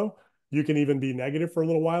cash flow, you can even be negative for a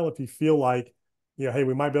little while if you feel like, hey,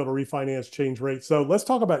 we might be able to refinance, change rates. So let's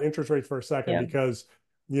talk about interest rates for a second, because,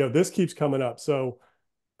 this keeps coming up. So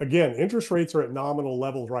again, interest rates are at nominal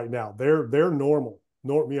levels right now. They're normal.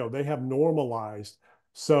 They have normalized.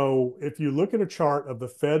 So if you look at a chart of the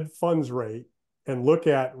Fed funds rate and look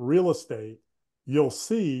at real estate, you'll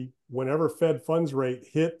see whenever Fed funds rate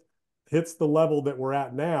hits the level that we're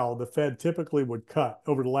at now, the Fed typically would cut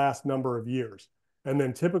over the last number of years. And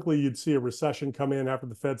then typically you'd see a recession come in after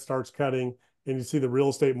the Fed starts cutting, and you see the real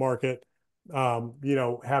estate market,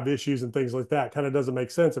 have issues and things like that. Kind of doesn't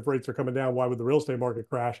make sense. If rates are coming down, why would the real estate market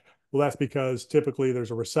crash? Well, that's because typically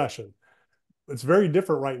there's a recession. It's very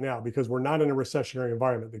different right now because we're not in a recessionary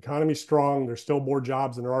environment. The economy's strong. There's still more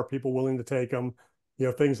jobs than there are people willing to take them,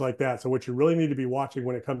 things like that. So what you really need to be watching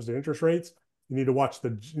when it comes to interest rates, you need to watch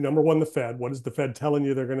number one, the Fed. What is the Fed telling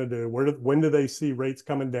you they're going to do? When do they see rates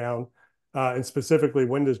coming down? And specifically,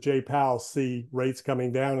 when does Jay Powell see rates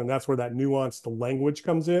coming down? And that's where that nuanced language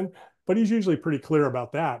comes in. But he's usually pretty clear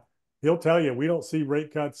about that. He'll tell you, we don't see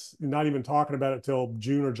rate cuts, not even talking about it till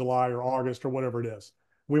June or July or August or whatever it is.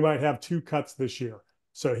 We might have 2 cuts this year.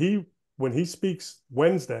 So when he speaks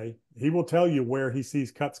Wednesday, he will tell you where he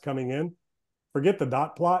sees cuts coming in. Forget the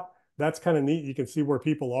dot plot. That's kind of neat. You can see where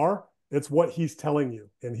people are. It's what he's telling you.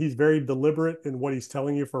 And he's very deliberate in what he's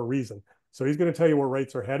telling you for a reason. So he's going to tell you where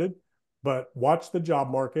rates are headed, but watch the job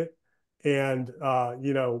market and,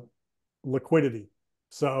 liquidity.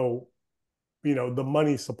 So, the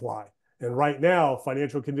money supply. And right now,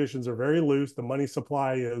 financial conditions are very loose. The money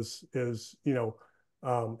supply is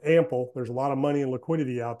ample. There's a lot of money and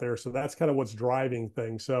liquidity out there. So that's kind of what's driving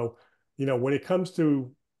things. So, when it comes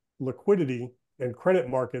to liquidity and credit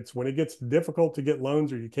markets, when it gets difficult to get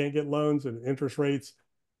loans or you can't get loans and interest rates,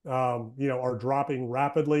 are dropping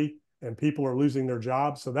rapidly and people are losing their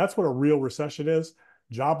jobs. So that's what a real recession is.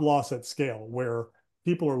 Job loss at scale, where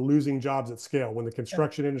people are losing jobs at scale. When the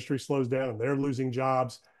construction industry slows down and they're losing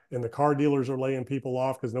jobs, and the car dealers are laying people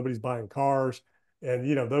off because nobody's buying cars, and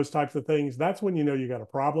those types of things, that's when you got a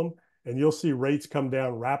problem, and you'll see rates come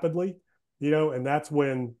down rapidly, and that's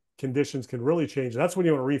when conditions can really change. That's when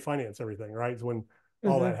you want to refinance everything, right? It's when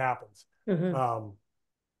all that happens.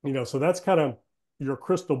 So that's kind of your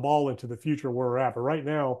crystal ball into the future where we're at. But right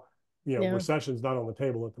now, recession's not on the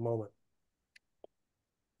table at the moment.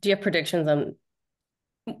 Do you have predictions on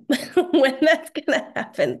when that's gonna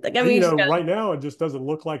happen? Like, I mean, right now it just doesn't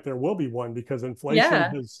look like there will be one because inflation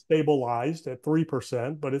has stabilized at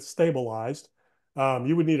 3%, but it's stabilized.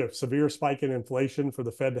 You would need a severe spike in inflation for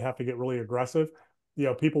the Fed to have to get really aggressive.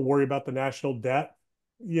 People worry about the national debt.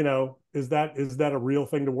 Is that a real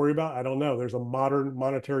thing to worry about? I don't know. There's a modern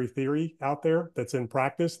monetary theory out there that's in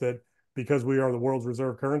practice that because we are the world's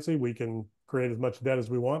reserve currency, we can create as much debt as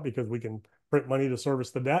we want because we can print money to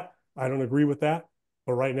service the debt. I don't agree with that.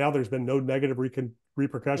 But right now, there's been no negative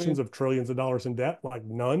repercussions of trillions of dollars in debt, like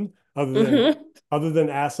none, other than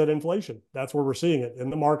asset inflation. That's where we're seeing it in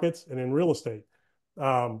the markets and in real estate.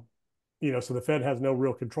 So the Fed has no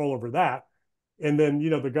real control over that. And then,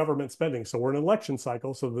 the government spending. So we're in an election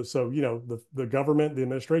cycle. So the government, the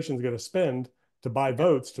administration is going to spend to buy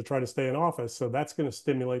votes to try to stay in office. So that's going to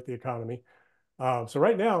stimulate the economy. So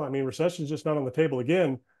right now, recession is just not on the table.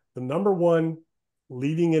 Again, the number one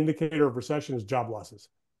leading indicator of recession is job losses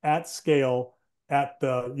at scale, at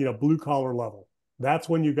the blue collar level. that's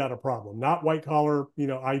when you got a problem. Not white collar,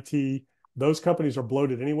 IT. Those companies are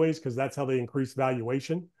bloated anyways, because that's how they increase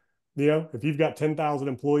valuation. If you've got 10,000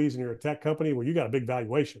 employees and you're a tech company, well, you got a big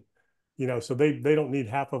valuation. So they don't need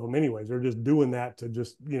half of them anyways. They're just doing that to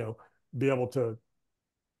just, be able to,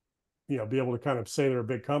 kind of say they're a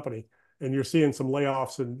big company. And you're seeing some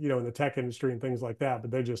layoffs and, in the tech industry and things like that.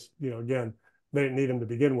 But they just, again, they didn't need them to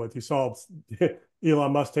begin with. You saw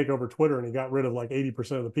Elon Musk take over Twitter and he got rid of like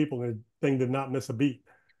 80% of the people and the thing did not miss a beat.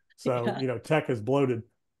 So, tech is bloated.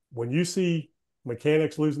 When you see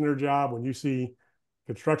mechanics losing their job, when you see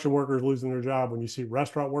construction workers losing their job, when you see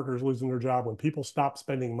restaurant workers losing their job, when people stop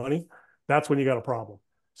spending money, that's when you got a problem.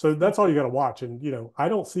 So that's all you got to watch. And, I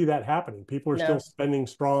don't see that happening. People are still spending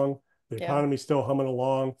strong. The economy's still humming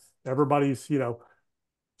along. Everybody's,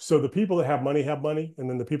 so the people that have money, and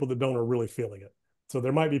then the people that don't are really feeling it. So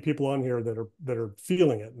there might be people on here that are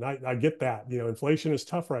feeling it. And I get that, inflation is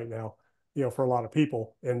tough right now, for a lot of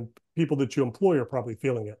people, and people that you employ are probably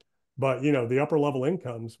feeling it. But, the upper level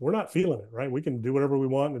incomes, we're not feeling it, right? We can do whatever we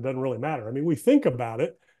want and it doesn't really matter. I mean, we think about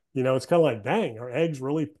it, it's kind of like, dang, are eggs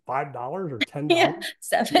really $5 or $10? Yeah,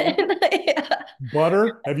 $7. Yeah.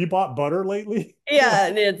 Butter. Have you bought butter lately? Yeah,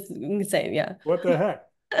 it's insane. Yeah. What the heck?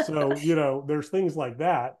 So, there's things like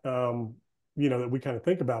that, that we kind of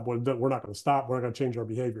think about, but we're not going to stop. We're not going to change our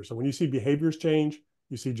behavior. So when you see behaviors change,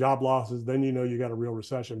 you see job losses, then you got a real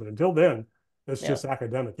recession. But until then, it's just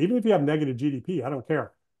academic. Even if you have negative GDP, I don't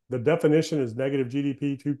care. The definition is negative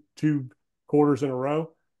GDP two quarters in a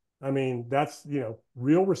row. I mean, that's,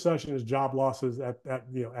 real recession is job losses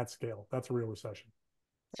at scale. That's a real recession.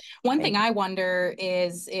 One thing I wonder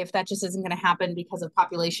is if that just isn't going to happen because of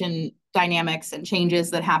population dynamics and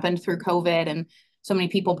changes that happened through COVID, and so many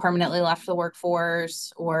people permanently left the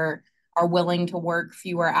workforce or are willing to work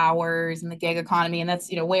fewer hours in the gig economy. And that's,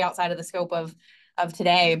 way outside of the scope of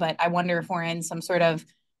today. But I wonder if we're in some sort of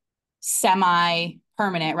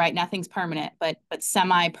semi-permanent, right? Nothing's permanent, but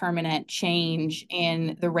semi-permanent change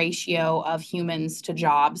in the ratio of humans to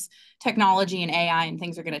jobs. Technology and AI and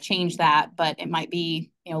things are going to change that, but it might be,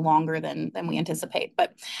 longer than we anticipate.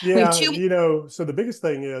 But yeah, so the biggest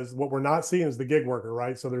thing is what we're not seeing is the gig worker,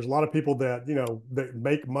 right? So there's a lot of people that, that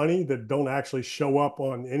make money that don't actually show up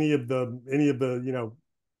on any of the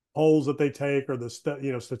polls that they take or the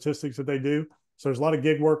statistics that they do. So there's a lot of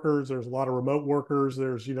gig workers, there's a lot of remote workers,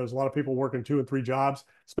 there's a lot of people working 2 and 3 jobs,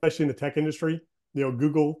 especially in the tech industry.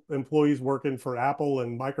 Google employees working for Apple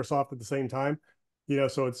and Microsoft at the same time.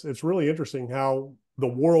 So it's really interesting how the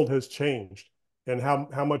world has changed and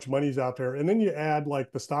how much money's out there. And then you add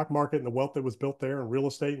like the stock market and the wealth that was built there and real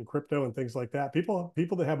estate and crypto and things like that. People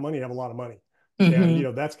that have money have a lot of money. Mm-hmm.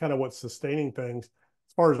 And that's kind of what's sustaining things.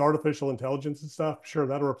 As far as artificial intelligence and stuff, sure,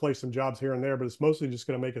 that'll replace some jobs here and there, but it's mostly just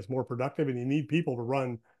going to make us more productive, and you need people to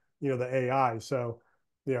run, the AI. So,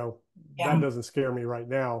 that doesn't scare me right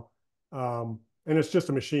now. And it's just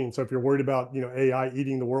a machine. So if you're worried about, AI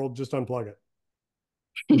eating the world, just unplug it.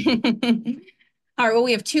 All right, well,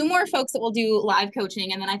 we have 2 more folks that will do live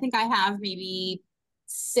coaching, and then I think I have maybe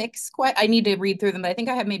 6 I need to read through them, but I think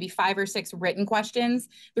I have maybe 5 or 6 written questions.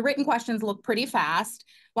 The written questions look pretty fast.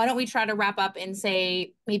 Why don't we try to wrap up in,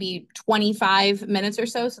 say, maybe 25 minutes or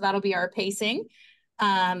so? So that'll be our pacing.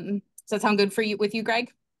 Does that sound good with you,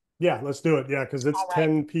 Greg? Yeah, let's do it. Yeah, because it's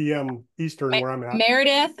 10 p.m. Eastern where I'm at.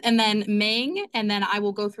 Meredith and then Ming, and then I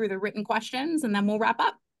will go through the written questions and then we'll wrap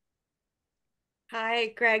up. Hi,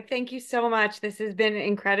 Greg. Thank you so much. This has been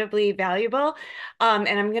incredibly valuable. And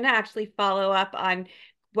I'm going to actually follow up on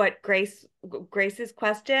what Grace's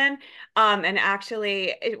question. And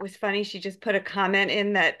actually, it was funny. She just put a comment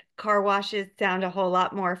in that car washes sound a whole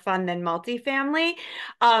lot more fun than multifamily.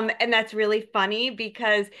 And that's really funny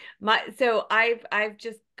because I've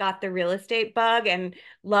just got the real estate bug and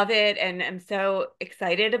love it. And I'm so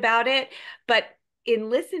excited about it. But in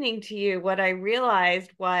listening to you, what I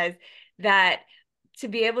realized was that to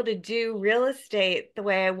be able to do real estate the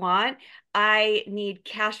way I want, I need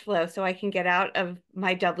cash flow so I can get out of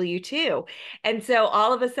my W-2. And so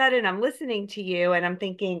all of a sudden I'm listening to you and I'm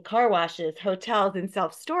thinking car washes, hotels, and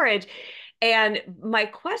self-storage. And my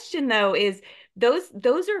question though is those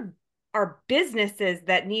are businesses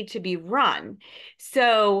that need to be run.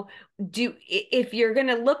 So if you're going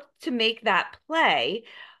to look to make that play,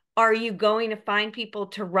 are you going to find people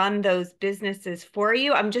to run those businesses for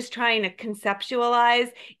you? I'm just trying to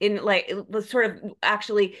conceptualize in like sort of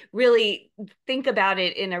actually really think about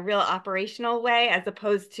it in a real operational way as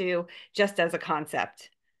opposed to just as a concept.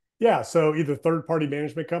 Yeah, so either third-party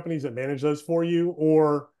management companies that manage those for you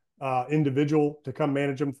or individual to come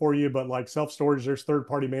manage them for you. But like self-storage, there's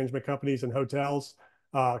third-party management companies and hotels,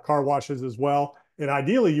 car washes as well. And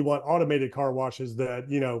ideally, you want automated car washes that,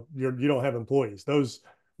 you know, you don't have employees. Those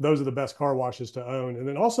are the best car washes to own. And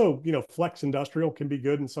then also, you know, flex industrial can be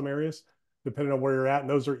good in some areas, depending on where you're at. And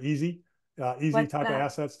those are easy What's type of that?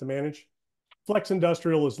 assets to manage. Flex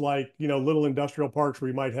industrial is like, you know, little industrial parks where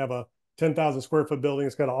you might have a 10,000 square foot building.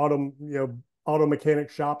 It's got an auto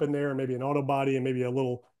mechanic shop in there, and maybe an auto body, and maybe a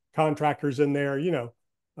little contractors in there, you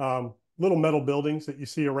know, little metal buildings that you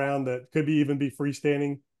see around that could even be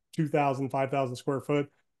freestanding, 2,000, 5,000 square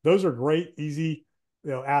foot. Those are great, easy,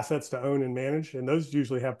 you know, assets to own and manage. And those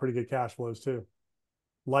usually have pretty good cash flows too.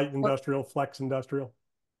 Light industrial, flex industrial.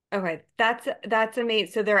 Okay, that's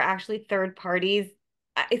amazing. So there are actually third parties.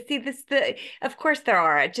 I see this, of course there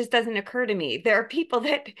are. It just doesn't occur to me. There are people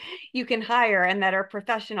that you can hire and that are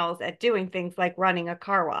professionals at doing things like running a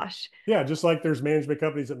car wash. Yeah, just like there's management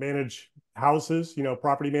companies that manage houses, you know,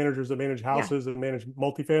 property managers that manage Yeah. houses and manage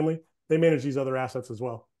multifamily. They manage these other assets as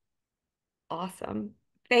well. Awesome.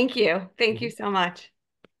 Thank you. Thank you so much.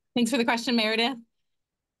 Thanks for the question, Meredith.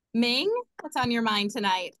 Ming, what's on your mind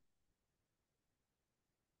tonight?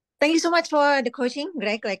 Thank you so much for the coaching,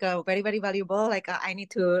 Greg. Like very, very valuable. Like I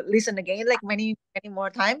need to listen again, like many, many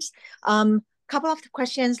more times. Couple of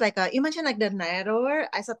questions. Like you mentioned, like the narrower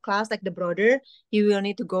asset class, like the broader, you will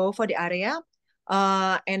need to go for the area.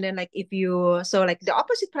 And then like if you, so like the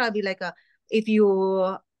opposite probably like if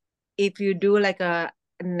you do like a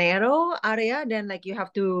narrow area, then like you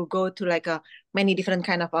have to go to like a many different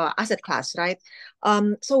kind of asset class, right?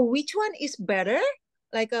 So which one is better?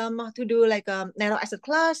 Like to do like narrow asset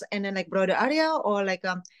class and then like broader area, or like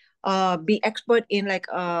be expert in like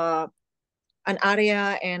an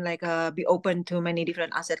area and like be open to many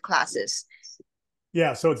different asset classes.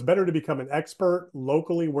 Yeah, so it's better to become an expert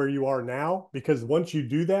locally where you are now, because once you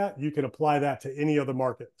do that, you can apply that to any other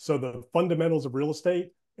market. So the fundamentals of real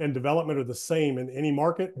estate and development are the same in any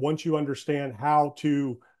market once you understand how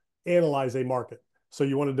to analyze a market. So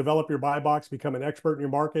you want to develop your buy box, become an expert in your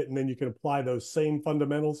market, and then you can apply those same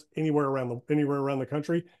fundamentals anywhere around the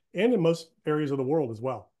country and in most areas of the world as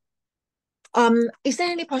well. Is there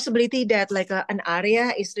any possibility that like an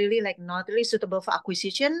area is really like not really suitable for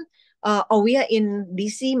acquisition? Or we are in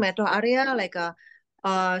DC metro area, like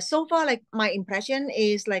so far, like my impression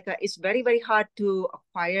is like it's very, very hard to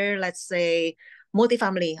acquire, let's say,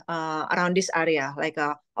 multifamily around this area. Like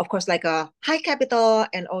of course, like a high capital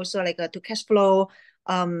and also like to cash flow.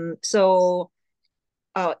 So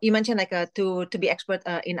you mentioned like to be expert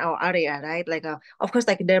in our area, right? Like of course,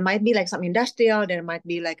 like there might be like some industrial, there might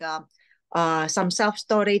be like some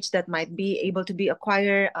self-storage that might be able to be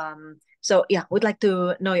acquired. So yeah, would like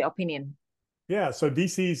to know your opinion. Yeah, so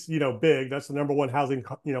DC's, you know, big. That's the number one housing,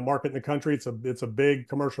 you know, market in the country. It's a big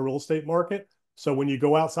commercial real estate market. So when you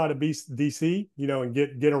go outside of DC, you know, and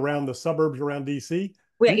get around the suburbs around DC,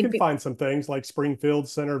 you can find some things like Springfield,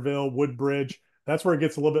 Centerville, Woodbridge. That's where it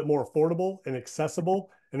gets a little bit more affordable and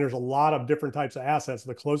accessible. And there's a lot of different types of assets.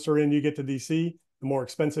 The closer in you get to DC, the more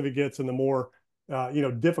expensive it gets and the more you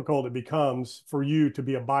know, difficult it becomes for you to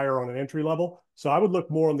be a buyer on an entry level. So I would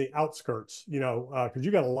look more on the outskirts, you know, because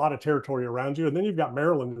you got a lot of territory around you, and then you've got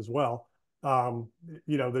Maryland as well. You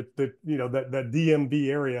know, that DMV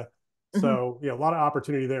area. So a lot of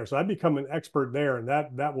opportunity there. So I'd become an expert there, and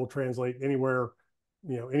that will translate anywhere,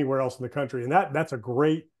 you know, anywhere else in the country. And that's a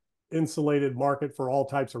great insulated market for all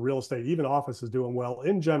types of real estate. Even office is doing well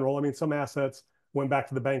in general. I mean, some assets went back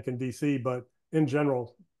to the bank in DC, but in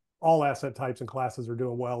general, all asset types and classes are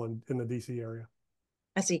doing well in the DC area.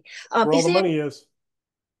 I see. Where all the money is.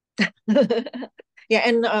 Yeah,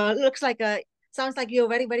 and looks like sounds like you're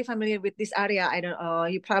very, very familiar with this area. I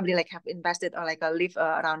don't you probably like have invested or like live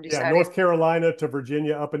around this area. North Carolina to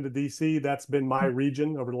Virginia up into DC. That's been my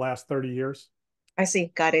region over the last 30 years. I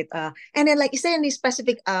see, got it. And then like, is there any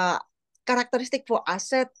specific characteristic for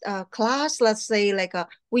asset class? Let's say like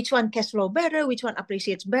which one cash flow better, which one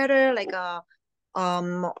appreciates better, like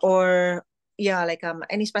or yeah, like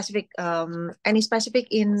any specific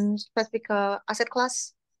in specific asset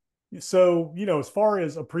class? So, you know, as far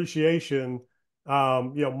as appreciation, you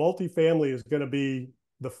know, multifamily is going to be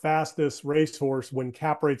the fastest racehorse when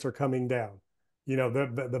cap rates are coming down. You know,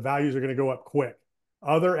 the values are going to go up quick.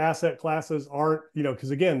 Other asset classes aren't, you know, because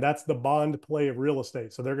again, that's the bond play of real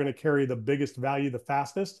estate. So they're going to carry the biggest value the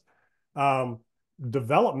fastest.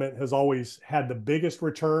 Development has always had the biggest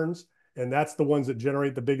returns, and that's the ones that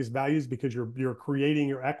generate the biggest values because you're creating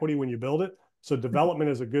your equity when you build it. So development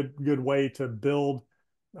is a good way to build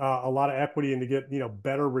a lot of equity and to get, you know,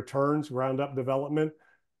 better returns, ground up development.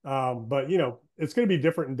 But, you know, it's going to be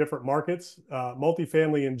different in different markets.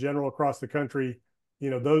 Multifamily in general across the country, you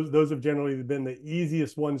know, those have generally been the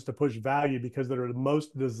easiest ones to push value because they're the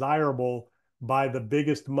most desirable by the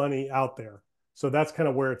biggest money out there. So that's kind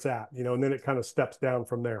of where it's at, you know, and then it kind of steps down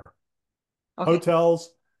from there. Okay.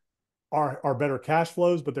 Hotels are better cash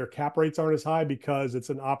flows, but their cap rates aren't as high because it's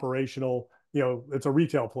an operational, you know, it's a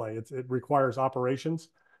retail play. It requires operations.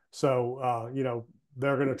 So, you know,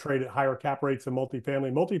 they're going to trade at higher cap rates than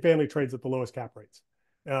multifamily. Multifamily trades at the lowest cap rates.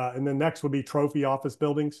 And then next would be trophy office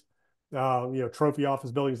buildings. You know, trophy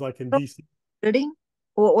office buildings like in DC. Building?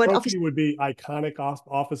 What Trophy office? would be iconic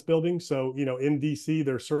office buildings. So, you know, in DC,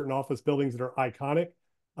 there's certain office buildings that are iconic.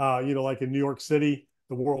 You know, like in New York City,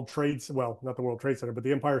 the World Trade, well, not the World Trade Center, but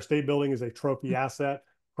the Empire State Building is a trophy asset.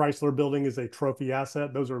 Chrysler Building is a trophy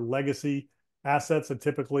asset. Those are legacy assets that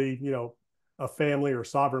typically, you know, a family or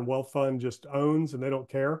sovereign wealth fund just owns, and they don't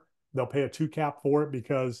care. They'll pay a 2 cap for it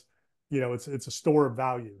because, you know, it's a store of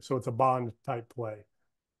value. So it's a bond type play.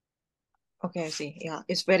 Okay, I see. Yeah,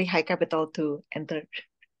 it's very high capital to enter.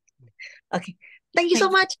 Okay, thank you so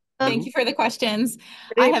much. Thank you for the questions.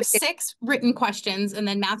 I have 6 written questions, and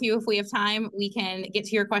then Matthew, if we have time, we can get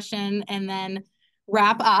to your question and then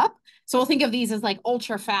wrap up. So we'll think of these as like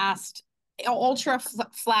ultra flash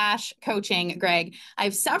coaching, Greg. I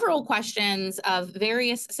have several questions of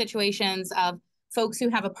various situations of folks who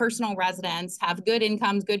have a personal residence, have good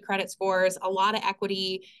incomes, good credit scores, a lot of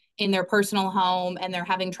equity in their personal home, and they're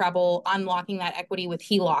having trouble unlocking that equity with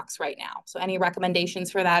HELOCs right now. So any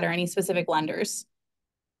recommendations for that or any specific lenders?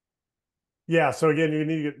 Yeah. So again,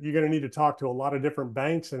 you're going to need to talk to a lot of different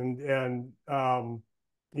banks and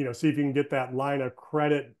you know, see if you can get that line of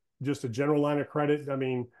credit, just a general line of credit. I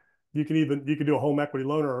mean, you can do a home equity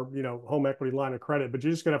loan or, you know, home equity line of credit, but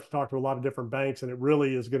you're just going to have to talk to a lot of different banks, and it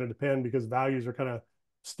really is going to depend because values are kind of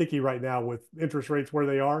sticky right now with interest rates where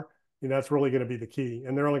they are. You know, that's really going to be the key,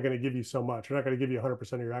 and they're only going to give you so much. They're not going to give you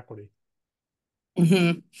 100% of your equity.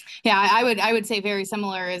 Mm-hmm. Yeah, I would say very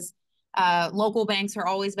similar is local banks are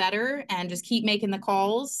always better, and just keep making the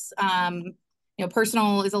calls. You know,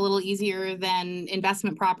 personal is a little easier than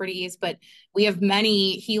investment properties, but we have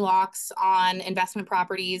many HELOCs on investment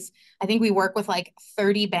properties. I think we work with like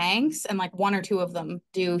 30 banks, and like 1 or 2 of them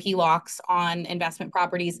do HELOCs on investment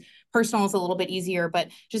properties. Personal is a little bit easier, but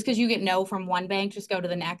just because you get no from one bank, just go to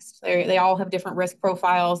the next. They all have different risk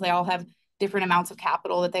profiles. They all have different amounts of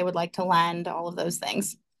capital that they would like to lend, all of those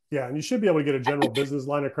things. Yeah, and you should be able to get a general business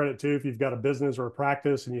line of credit too if you've got a business or a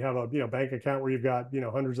practice and you have a, you know, bank account where you've got, you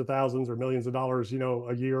know, hundreds of thousands or millions of dollars, you know,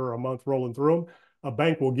 a year or a month rolling through them. A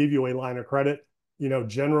bank will give you a line of credit, you know,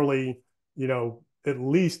 generally, you know, at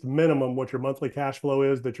least minimum what your monthly cash flow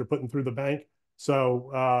is that you're putting through the bank.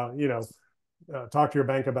 So, you know, talk to your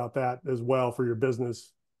bank about that as well for your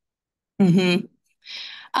business. Mm-hmm.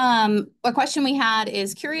 A question we had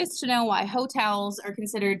is curious to know why hotels are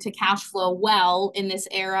considered to cash flow well in this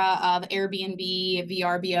era of Airbnb,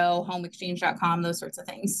 VRBO, homeexchange.com, those sorts of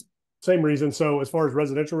things. Same reason. So as far as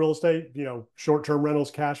residential real estate, you know, short-term rentals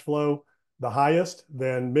cash flow the highest,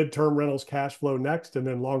 then mid-term rentals cash flow next, and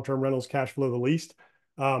then long-term rentals cash flow the least.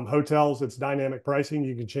 Hotels, it's dynamic pricing.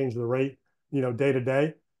 You can change the rate, you know, day to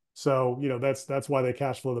day. So, you know, that's why they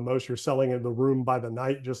cash flow the most. You're selling in the room by the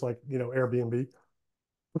night, just like, you know, Airbnb.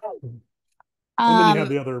 And then you have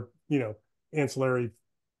the other, you know, ancillary,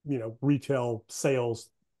 you know, retail sales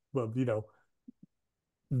of, you know,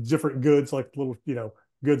 different goods, like little, you know,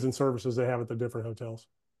 goods and services they have at the different hotels.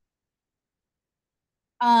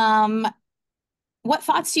 What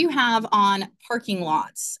thoughts do you have on parking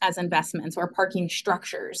lots as investments or parking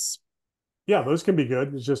structures? Yeah, those can be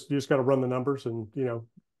good. It's just, you just got to run the numbers and, you know,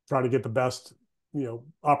 try to get the best, you know,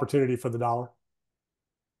 opportunity for the dollar.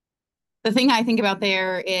 The thing I think about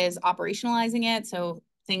there is operationalizing it. So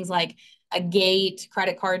things like a gate,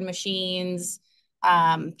 credit card machines,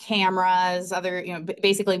 cameras, other, you know,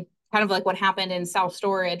 basically kind of like what happened in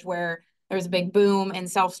self-storage where there was a big boom in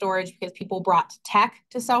self-storage because people brought tech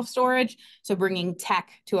to self-storage. So bringing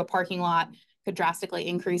tech to a parking lot could drastically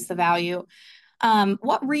increase the value.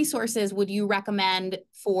 What resources would you recommend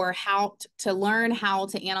for how to learn how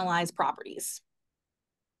to analyze properties?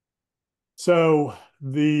 So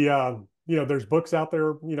you know, there's books out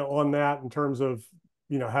there, you know, on that in terms of,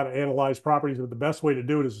 you know, how to analyze properties, but the best way to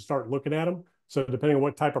do it is to start looking at them. So depending on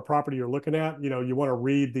what type of property you're looking at, you know, you want to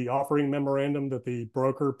read the offering memorandum that the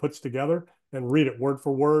broker puts together and read it word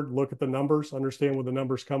for word, look at the numbers, understand where the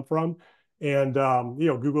numbers come from. And, you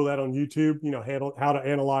know, Google that on YouTube, you know, how to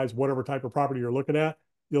analyze whatever type of property you're looking at.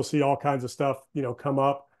 You'll see all kinds of stuff, you know, come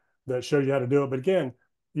up that shows you how to do it. But again,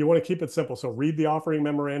 you want to keep it simple. So read the offering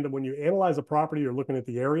memorandum. When you analyze a property, you're looking at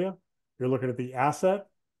the area, you're looking at the asset,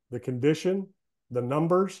 the condition, the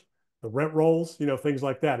numbers, the rent rolls, you know, things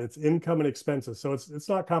like that. It's income and expenses. So it's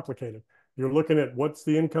not complicated. you're looking at what's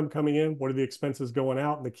the income coming in, what are the expenses going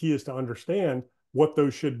out, and the key is to understand what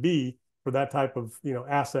those should be for that type of, you know,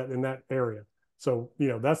 asset in that area. So, you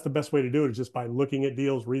know, that's the best way to do it, is just by looking at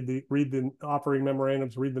deals, read the offering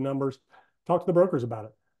memorandums, read the numbers, talk to the brokers about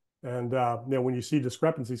it. And, you know, when you see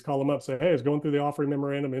discrepancies, call them up, say, hey, I was going through the offering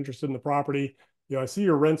memorandum, interested in the property. You know, I see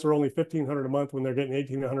your rents are only $1,500 a month when they're getting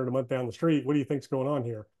 $1,800 a month down the street. What do you think's going on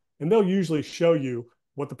here? And they'll usually show you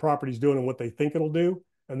what the property's doing and what they think it'll do.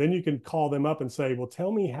 And then you can call them up and say, well,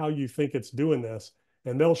 tell me how you think it's doing this.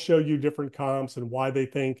 And they'll show you different comps and why they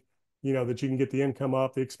think, you know, that you can get the income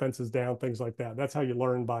up, the expenses down, things like that. That's how you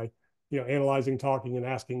learn, by, you know, analyzing, talking, and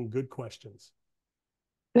asking good questions.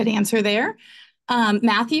 Good answer there.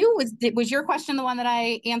 Matthew, was your question the one that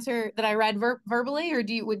I read verbally, or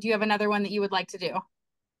do you have another one that you would like to do?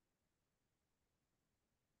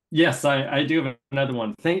 Yes, I do have another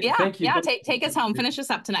one. Thank you. Yeah, take us home. Finish us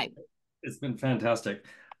up tonight. It's been fantastic.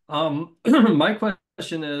 My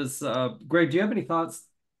question is, Greg, do you have any thoughts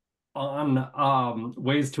on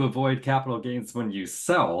ways to avoid capital gains when you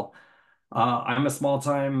sell? I'm a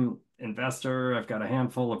small-time investor. I've got a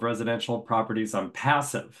handful of residential properties. I'm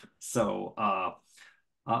passive, so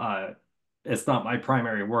it's not my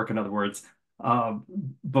primary work, in other words.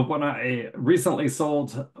 But when I recently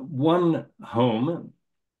sold one home,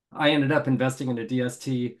 I ended up investing in a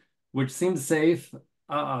DST, which seemed safe,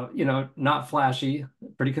 you know, not flashy,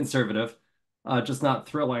 pretty conservative, just not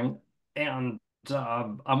thrilling. And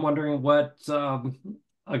I'm wondering what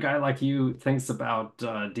a guy like you thinks about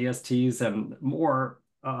DSTs, and more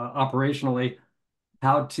operationally,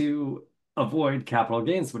 how to avoid capital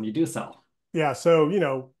gains when you do sell. Yeah, so, you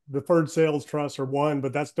know, deferred sales trusts are one,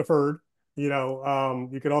 but that's deferred. You know,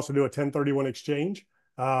 you could also do a 1031 exchange,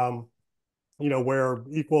 you know, where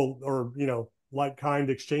equal or, you know, like kind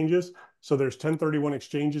exchanges. So there's 1031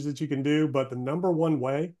 exchanges that you can do, but the number one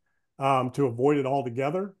way to avoid it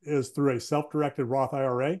altogether is through a self-directed Roth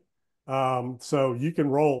IRA. So you can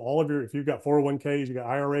roll all of your, if you've got 401ks, you got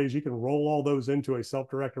IRAs, you can roll all those into a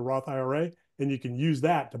self-directed Roth IRA, and you can use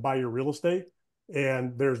that to buy your real estate.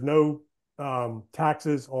 And there's no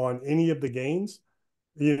taxes on any of the gains,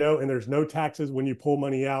 you know, and there's no taxes when you pull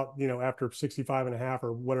money out, you know, after 65 and a half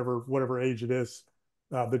or whatever age it is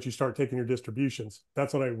that you start taking your distributions.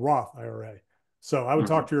 That's on a Roth IRA. So I would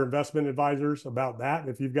talk to your investment advisors about that.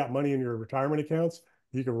 If you've got money in your retirement accounts,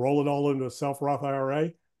 you can roll it all into a self-Roth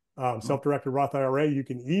IRA, self-directed Roth IRA. You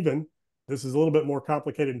can even, this is a little bit more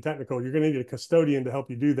complicated and technical, you're going to need a custodian to help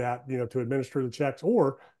you do that, you know, to administer the checks,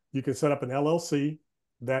 or you can set up an LLC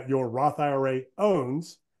that your Roth IRA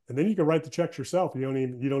owns, and then you can write the checks yourself. You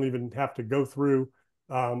don't even have to go through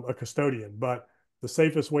a custodian. But the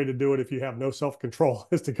safest way to do it, if you have no self-control,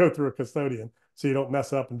 is to go through a custodian, so you don't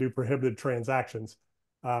mess up and do prohibited transactions.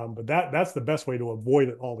 But that's the best way to avoid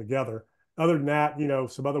it altogether. Other than that, you know,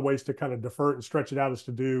 some other ways to kind of defer it and stretch it out is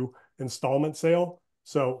to do installment sale.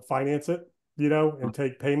 So finance it, you know, and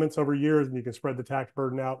take payments over years, and you can spread the tax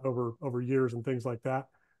burden out over years and things like that.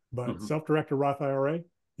 But self-directed Roth IRA,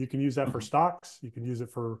 you can use that for stocks. You can use it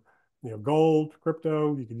for, you know, gold,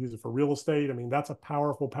 crypto. You can use it for real estate. I mean, that's a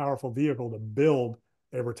powerful, powerful vehicle to build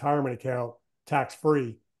a retirement account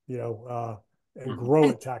tax-free, you know, and grow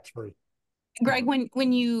it tax-free. Greg,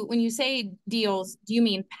 when you say deals, do you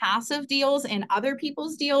mean passive deals in other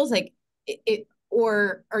people's deals, like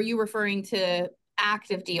or are you referring to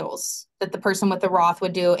active deals that the person with the Roth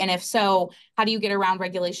would do? And if so, how do you get around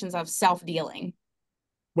regulations of self-dealing?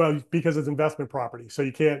 Well, because it's investment property, so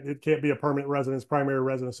it can't be a permanent residence, primary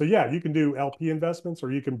residence. So yeah, you can do LP investments,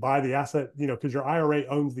 or you can buy the asset, you know, because your IRA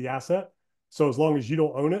owns the asset. So as long as you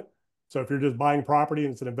don't own it, so if you're just buying property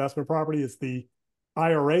and it's an investment property, it's the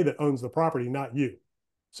IRA that owns the property, not you.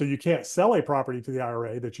 So you can't sell a property to the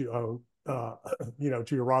IRA that you own, you know,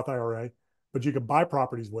 to your Roth IRA, but you can buy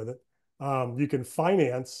properties with it. You can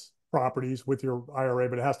finance properties with your IRA,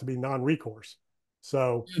 but it has to be non-recourse.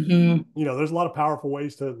 So, you know, there's a lot of powerful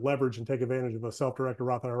ways to leverage and take advantage of a self-directed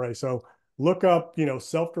Roth IRA. So look up, you know,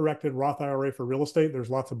 self-directed Roth IRA for real estate. There's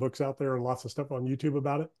lots of books out there and lots of stuff on YouTube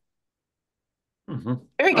about it.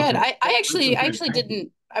 Very good. I actually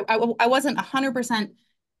didn't, I wasn't 100%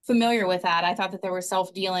 familiar with that. I thought that there were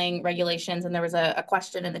self-dealing regulations, and there was a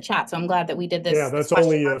question in the chat. So I'm glad that we did this. Yeah, that's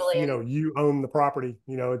only if, you know, you own the property.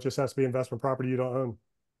 You know, it just has to be investment property you don't own.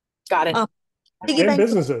 Got it. And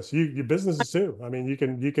businesses, your businesses too. I mean,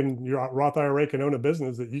 your Roth IRA can own a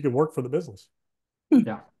business that you can work for the business.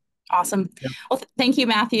 Yeah. Awesome. Yeah. Well, thank you,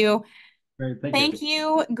 Matthew. Great, thank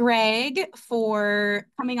you, Greg, for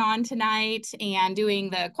coming on tonight and doing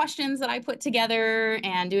the questions that I put together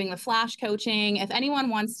and doing the flash coaching. If anyone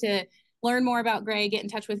wants to learn more about Greg, get in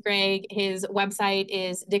touch with Greg. His website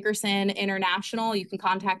is Dickerson International. You can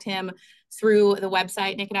contact him through the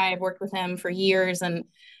website. Nick and I have worked with him for years. And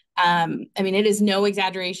I mean, it is no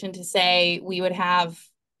exaggeration to say we would have,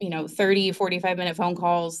 30, 45-minute phone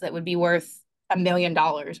calls that would be worth $1 million,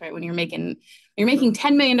 right? When you're making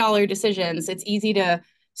 $10 million decisions, it's easy to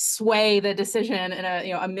sway the decision in a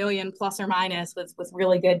 $1 million plus or minus with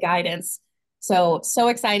really good guidance. So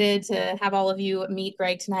excited to have all of you meet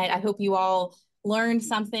Greg tonight. I hope you all learned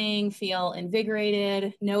something, feel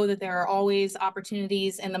invigorated, know that there are always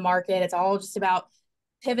opportunities in the market. It's all just about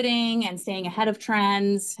pivoting and staying ahead of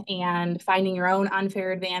trends and finding your own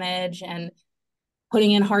unfair advantage and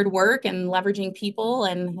putting in hard work and leveraging people.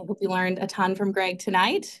 And I hope you learned a ton from Greg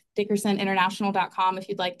tonight. DickersonInternational.com if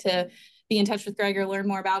you'd like to be in touch with Greg or learn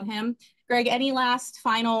more about him. Greg, any last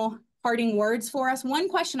final parting words for us? One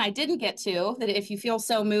question I didn't get to, that if you feel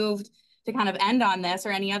so moved to kind of end on this, or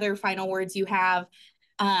any other final words you have,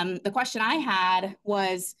 the question I had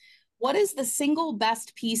was, what is the single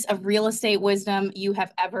best piece of real estate wisdom you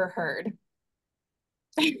have ever heard?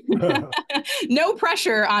 No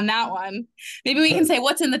pressure on that one. Maybe we can say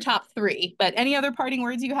what's in the top 3, but any other parting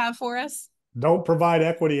words you have for us? Don't provide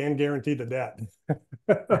equity and guarantee the debt.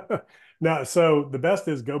 No, so the best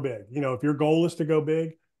is go big. If your goal is to go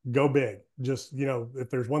big, go big. Just, if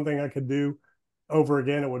there's one thing I could do over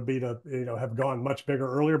again, it would be to, have gone much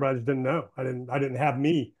bigger earlier, but I just didn't know. I didn't have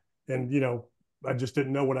me. And, I just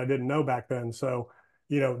didn't know what I didn't know back then. So,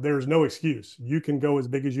 there's no excuse. You can go as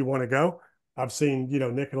big as you want to go. I've seen,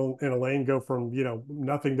 Nick and Elaine go from,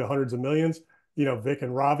 nothing to hundreds of millions. Vic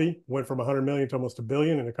and Ravi went from 100 million to almost $1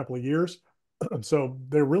 billion in a couple of years. So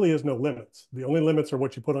there really is no limits. The only limits are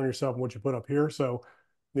what you put on yourself and what you put up here. So,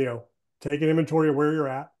 take an inventory of where you're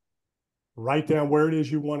at, write down where it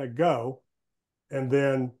is you want to go, and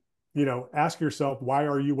then, ask yourself, why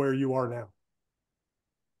are you where you are now?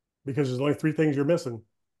 Because there's only 3 things you're missing,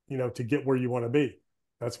 to get where you want to be.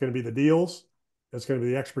 That's going to be the deals. It's going to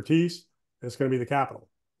be the expertise. It's going to be the capital,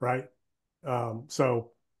 right?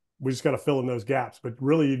 So we just got to fill in those gaps. But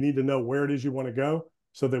really, you need to know where it is you want to go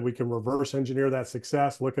so that we can reverse engineer that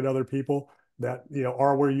success, look at other people that,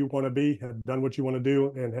 are where you want to be, have done what you want to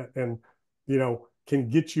do, and can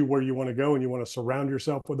get you where you want to go. And you want to surround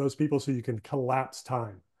yourself with those people so you can collapse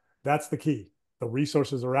time. That's the key. The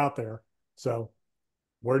resources are out there. So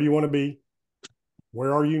where do you want to be?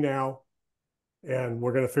 Where are you now? And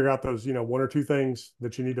we're going to figure out those, 1 or 2 things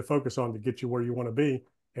that you need to focus on to get you where you want to be.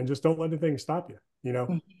 And just don't let anything stop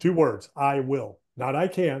you. 2 words, I will. Not I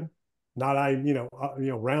can, not I,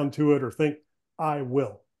 round to it or think, I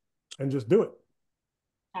will. And just do it.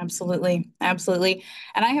 Absolutely. Absolutely.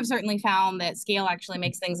 And I have certainly found that scale actually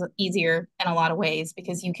makes things easier in a lot of ways,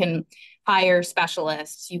 because you can hire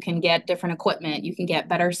specialists, you can get different equipment, you can get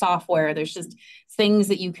better software. There's just things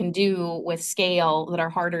that you can do with scale that are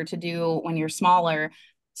harder to do when you're smaller.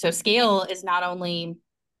 So scale is not only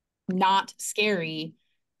not scary,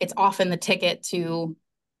 it's often the ticket to,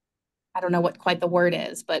 I don't know what quite the word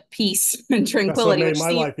is, but peace and tranquility. That's what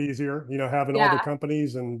made my life easier, having all the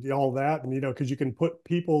companies and all that. And, because you can put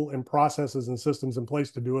people and processes and systems in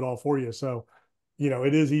place to do it all for you. So,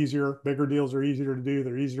 it is easier. Bigger deals are easier to do.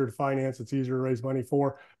 They're easier to finance. It's easier to raise money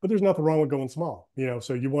for, but there's nothing wrong with going small,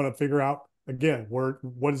 so you want to figure out, again,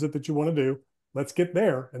 what is it that you want to do? Let's get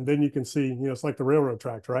there. And then you can see, it's like the railroad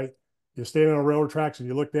tracks, right? You stand on railroad tracks and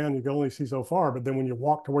you look down, you can only see so far, but then when you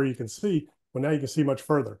walk to where you can see, well, now you can see much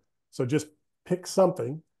further. So just pick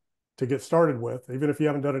something to get started with. Even if you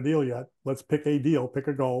haven't done a deal yet, let's pick a deal, pick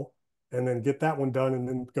a goal, and then get that one done and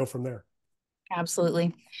then go from there.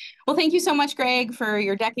 Absolutely. Well, thank you so much, Greg, for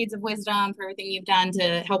your decades of wisdom, for everything you've done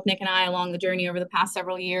to help Nick and I along the journey over the past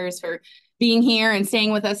several years, for being here and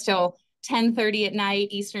staying with us till 10:30 at night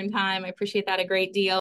Eastern time. I appreciate that a great deal.